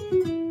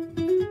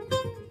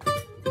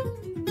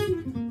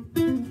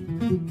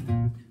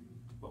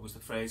 What was the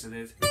phrase I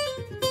did?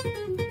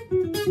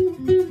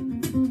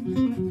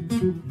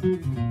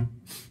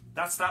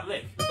 That's that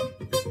lick.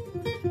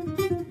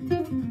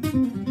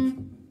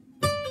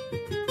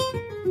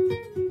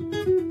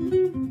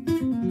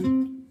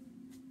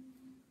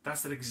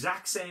 That's the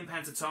exact same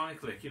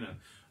pentatonic lick, you know.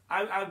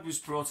 I was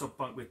brought up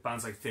with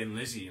bands like Thin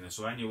Lizzy, you know,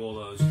 so I knew all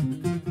those. I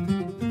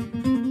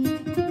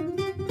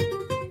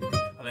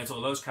learned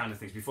all those kind of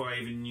things before I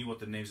even knew what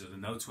the names of the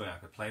notes were. I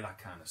could play that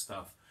kind of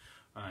stuff.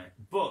 Right.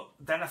 But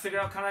then I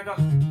figured out, can I go?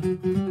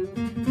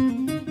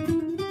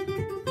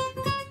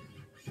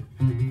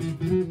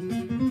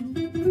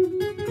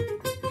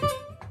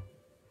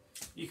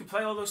 You can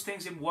play all those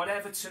things in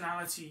whatever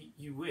tonality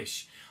you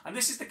wish. And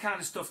this is the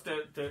kind of stuff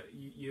that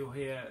you'll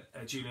hear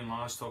Julian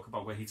Lage talk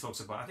about, where he talks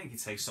about, I think he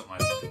takes something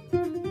like,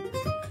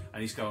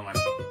 and he's going like,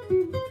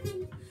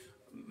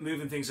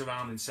 moving things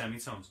around in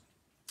semitones,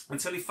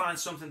 until he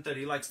finds something that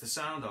he likes the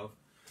sound of,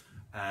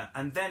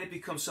 and then it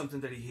becomes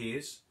something that he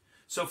hears.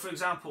 So for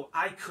example,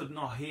 I could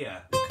not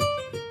hear,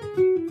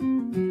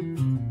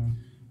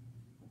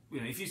 you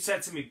know, if you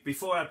said to me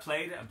before I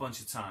played it a bunch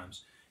of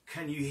times,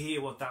 can you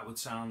hear what that would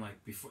sound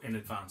like before, in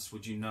advance?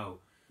 Would you know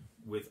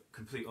with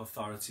complete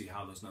authority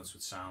how those notes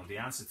would sound? The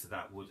answer to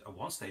that would at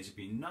one stage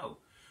be no.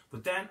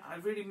 But then I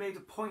really made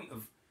a point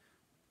of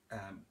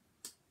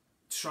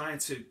trying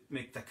to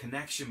make that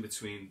connection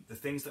between the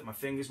things that my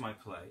fingers might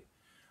play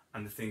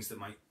and the things that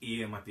my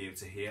ear might be able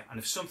to hear. And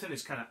if something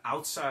is kind of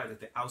outside of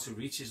the outer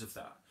reaches of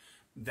that,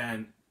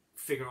 then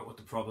figure out what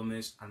the problem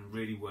is and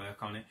really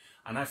work on it.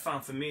 And I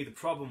found for me the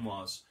problem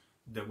was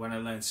that when I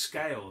learned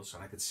scales,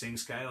 and I could sing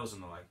scales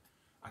and the like,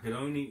 I could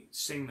only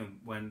sing them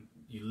when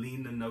you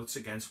lean the notes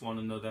against one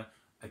another.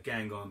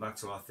 Again, going back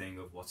to our thing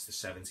of what's the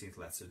 17th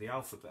letter of the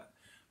alphabet.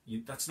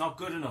 That's not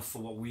good enough for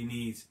what we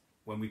need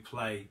when we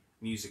play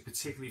music,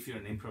 particularly if you're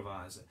an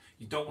improviser.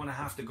 You don't want to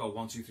have to go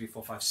 1, 2, 3,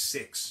 4, 5,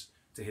 6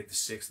 to hit the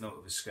 6th note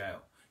of a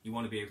scale. You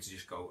want to be able to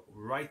just go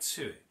right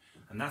to it.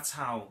 And that's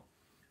how,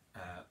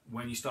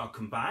 when you start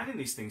combining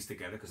these things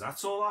together, because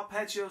that's all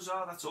arpeggios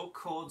are, that's all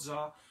chords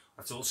are,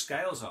 that's all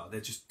scales are.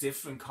 They're just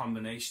different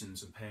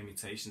combinations and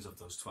permutations of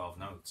those 12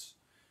 notes.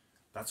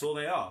 That's all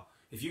they are.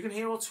 If you can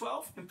hear all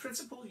 12, in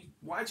principle,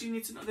 why do you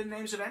need to know the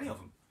names of any of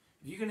them?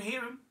 If you can hear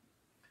them,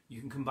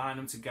 you can combine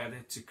them together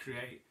to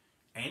create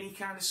any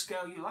kind of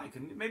scale you like.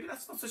 And maybe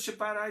that's not such a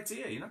bad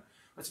idea, you know?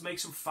 Let's make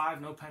some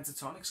 5-note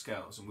pentatonic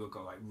scales, and we'll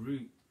go like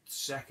root,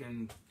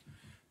 second,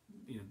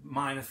 you know,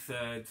 minor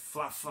third,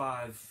 flat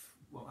 5,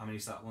 well, how many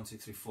is that? 1, 2,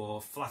 3,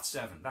 4, flat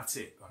 7. That's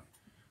it, right?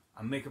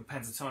 And make a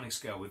pentatonic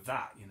scale with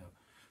that. You know,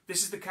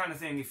 this is the kind of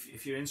thing.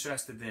 If you're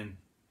interested in,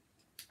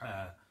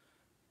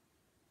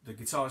 the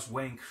guitarist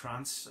Wayne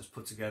Krantz has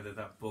put together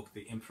that book,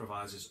 The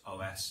Improviser's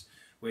OS,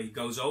 where he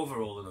goes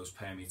over all of those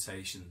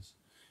permutations.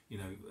 You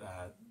know,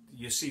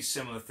 you see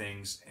similar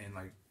things in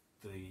like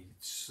the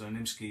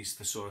Soninsky's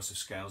Thesaurus of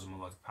Scales and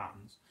Melodic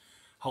Patterns.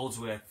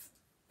 Holdsworth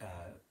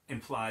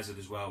implies it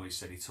as well, where he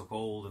said he took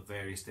all the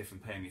various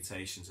different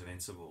permutations of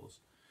intervals,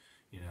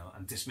 you know,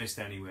 and dismissed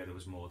anywhere there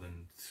was more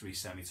than 3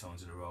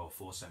 semitones in a row or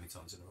 4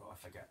 semitones in a row, I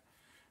forget.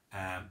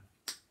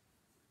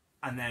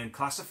 And then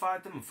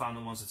classified them and found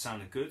the ones that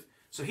sounded good.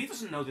 So he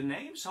doesn't know the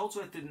names.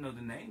 Holdsworth didn't know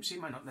the names. He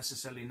might not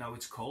necessarily know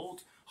it's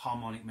called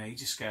harmonic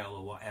major scale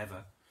or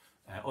whatever.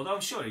 Although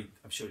I'm sure he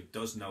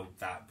does know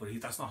that, but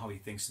that's not how he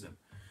thinks of them.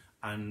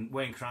 And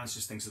Wayne Krantz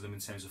just thinks of them in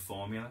terms of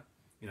formula.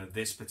 You know,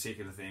 this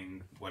particular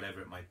thing, whatever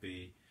it might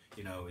be,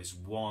 you know, is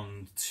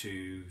 1,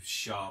 2,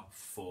 sharp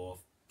 4,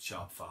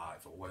 sharp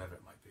 5, or whatever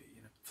it might be,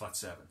 you know, flat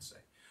 7, say.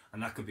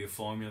 And that could be a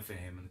formula for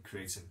him, and it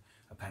creates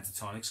a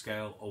pentatonic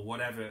scale, or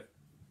whatever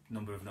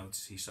number of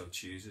notes he so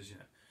chooses, you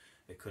know.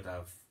 It could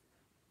have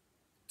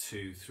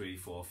 2, 3,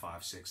 4,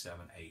 5, 6, 7,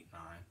 8,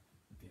 9,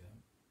 you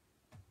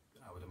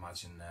know. I would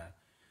imagine,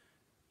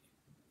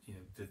 you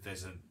know, that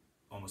there's an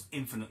almost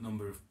infinite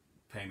number of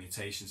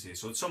permutations here.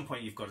 So at some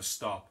point you've got to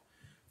stop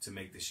to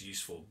make this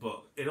useful,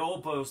 but it all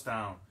boils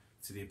down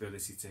to the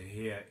ability to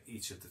hear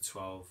each of the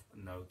 12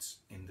 notes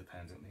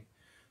independently.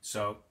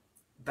 So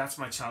that's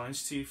my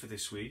challenge to you for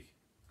this week.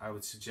 I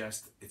would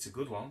suggest it's a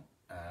good one,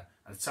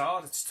 and it's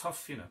hard, it's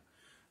tough, you know.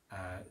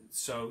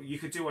 So you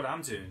could do what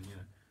I'm doing, you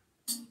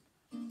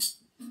know,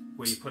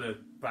 where you put a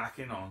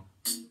backing on,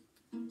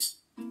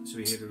 so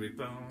we hear the reed,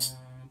 boom,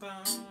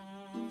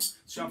 boom,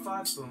 sharp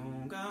 5,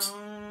 boom,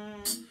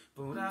 boom,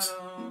 boom, da,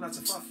 da, that's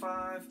a flat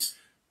 5,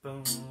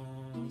 boom.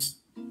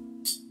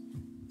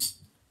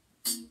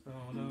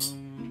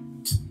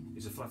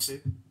 Is a flat 2,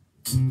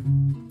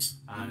 and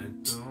a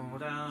do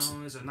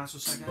down is a natural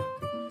second,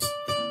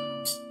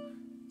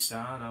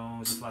 da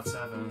do is a flat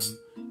 7,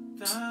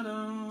 da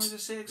do is a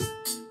 6,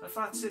 a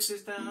flat 6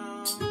 is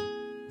down.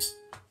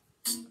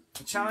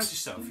 And challenge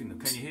yourself, you know,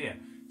 can you hear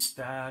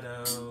da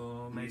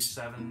do major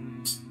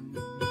 7?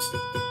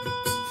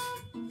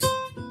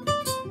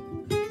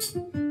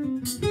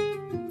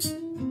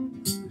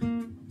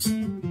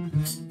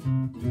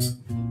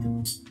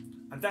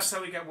 That's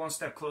how we get one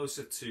step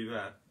closer to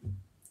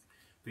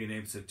being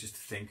able to just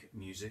think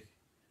music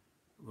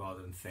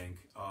rather than think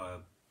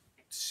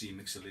C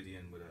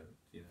mixolydian with a,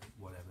 you know,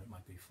 whatever it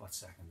might be, flat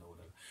second or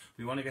whatever.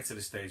 We want to get to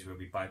the stage where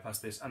we bypass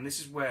this, and this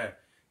is where,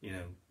 you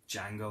know,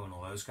 Django and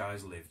all those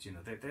guys lived. You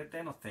know,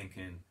 they're not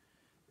thinking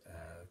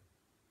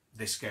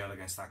this scale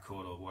against that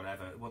chord or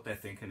whatever. What they're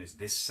thinking is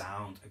this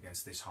sound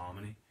against this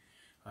harmony.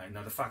 Right?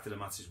 Now the fact of the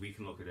matter is we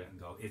can look at it and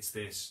go, it's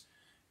this.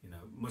 You know,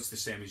 much the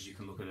same as you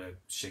can look at a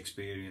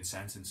Shakespearean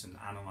sentence and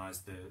analyse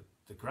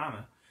the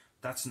grammar.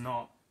 That's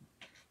not,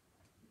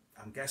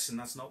 I'm guessing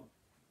that's not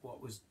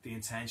what was the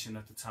intention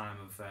at the time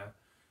of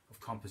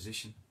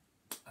composition.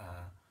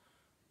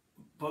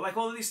 But like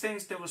all of these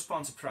things, they'll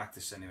respond to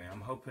practice anyway.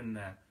 I'm hoping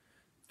that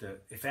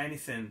if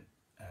anything,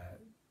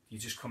 you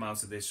just come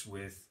out of this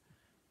with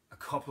a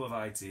couple of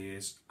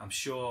ideas. I'm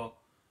sure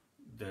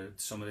that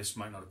some of this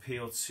might not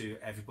appeal to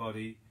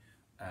everybody,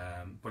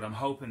 but I'm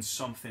hoping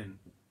something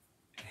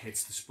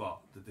hits the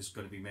spot, that there's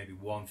going to be maybe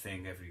one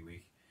thing every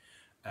week.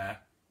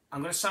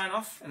 I'm going to sign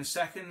off in a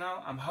second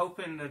now. I'm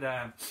hoping that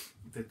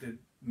that the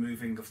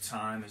moving of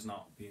time has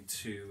not been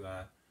too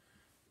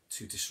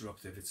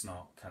disruptive. It's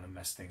not kind of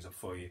messed things up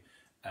for you.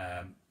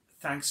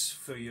 Thanks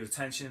for your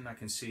attention. I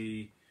can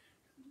see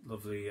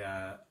lovely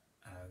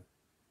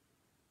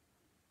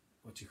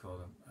what do you call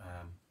them,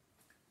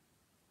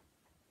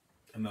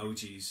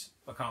 emojis.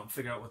 I can't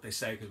figure out what they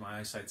say because my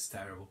eyesight's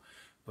terrible.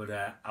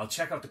 But I'll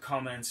check out the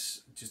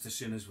comments just as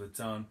soon as we're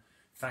done.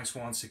 Thanks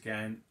once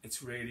again.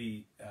 It's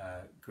really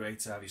great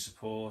to have your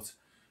support.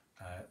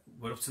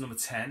 We're up to number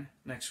 10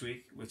 next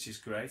week, which is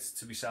great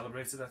to be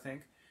celebrated, I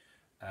think.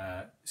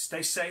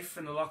 Stay safe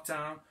in the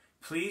lockdown.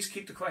 Please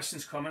keep the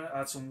questions coming. I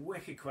had some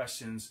wicked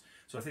questions.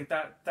 So I think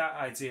that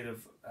idea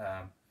of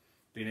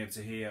being able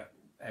to hear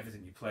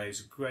everything you play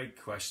is a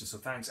great question. So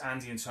thanks.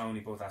 Andy and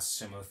Tony both asked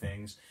similar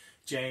things.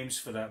 James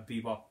for that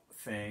bebop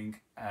thing.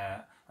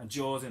 And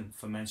Jordan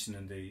for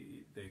mentioning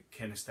the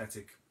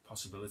kinesthetic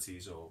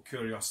possibilities, or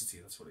curiosity,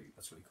 that's what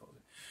he called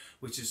it,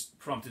 which has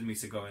prompted me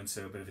to go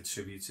into a bit of a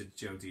tribute to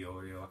Joe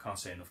Diorio. I can't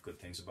say enough good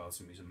things about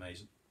him. He's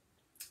amazing.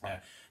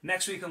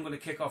 Next week I'm going to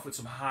kick off with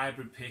some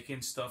hybrid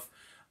picking stuff.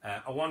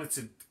 I wanted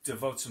to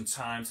devote some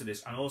time to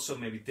this, and also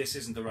maybe this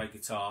isn't the right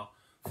guitar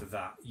for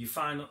that. You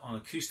find on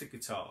acoustic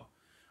guitar,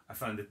 I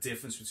find the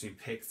difference between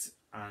picked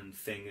and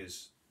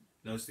fingers,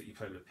 notes that you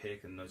play with a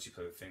pick and notes you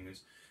play with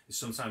fingers, is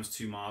sometimes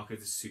too marked,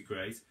 it's too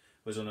great.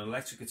 Whereas on an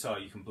electric guitar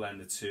you can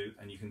blend the two,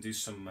 and you can do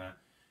some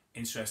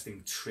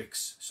interesting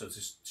tricks,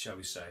 shall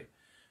we say,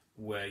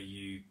 where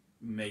you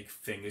make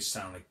fingers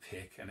sound like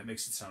pick, and it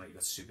makes it sound like you've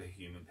got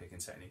superhuman picking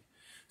technique.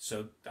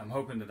 So I'm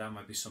hoping that that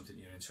might be something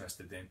you're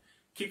interested in.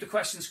 Keep the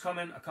questions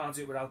coming. I can't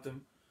do it without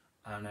them.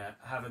 And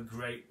have a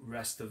great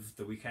rest of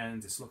the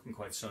weekend. It's looking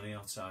quite sunny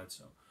outside,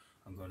 so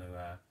I'm going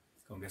to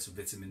go and get some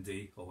vitamin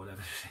D or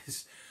whatever it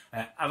is.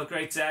 Have a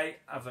great day.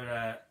 Have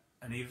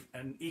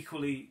an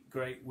equally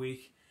great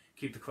week.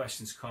 Keep the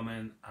questions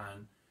coming,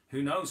 and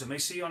who knows, I may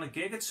see you on a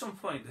gig at some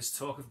point. There's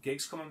talk of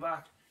gigs coming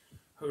back.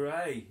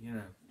 Hooray! You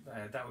know,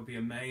 that would be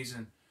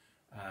amazing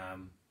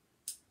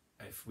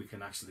if we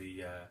can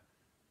actually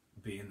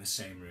be in the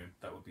same room.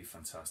 That would be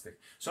fantastic.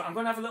 So I'm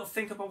going to have a little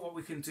think about what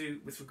we can do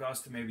with regards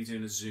to maybe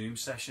doing a Zoom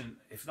session.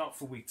 If not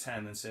for week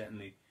 10, then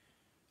certainly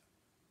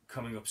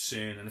coming up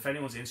soon. And if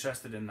anyone's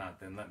interested in that,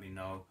 then let me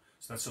know.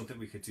 So that's something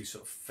we could do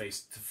sort of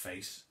face to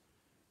face,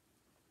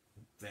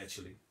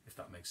 virtually, if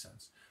that makes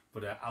sense.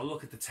 But I'll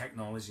look at the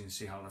technology and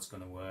see how that's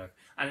going to work.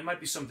 And it might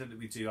be something that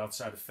we do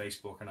outside of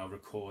Facebook, and I'll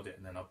record it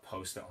and then I'll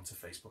post it onto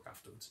Facebook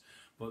afterwards.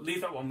 But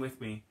leave that one with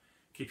me.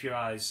 Keep your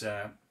eyes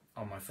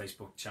on my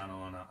Facebook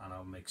channel, and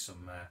I'll make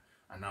some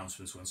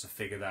announcements once I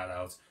figure that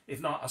out.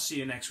 If not, I'll see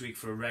you next week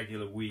for a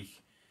regular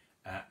week.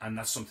 And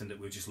that's something that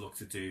we'll just look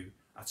to do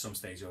at some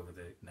stage over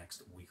the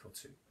next week or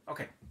two.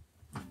 Okay.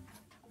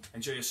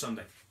 Enjoy your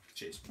Sunday.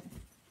 Cheers.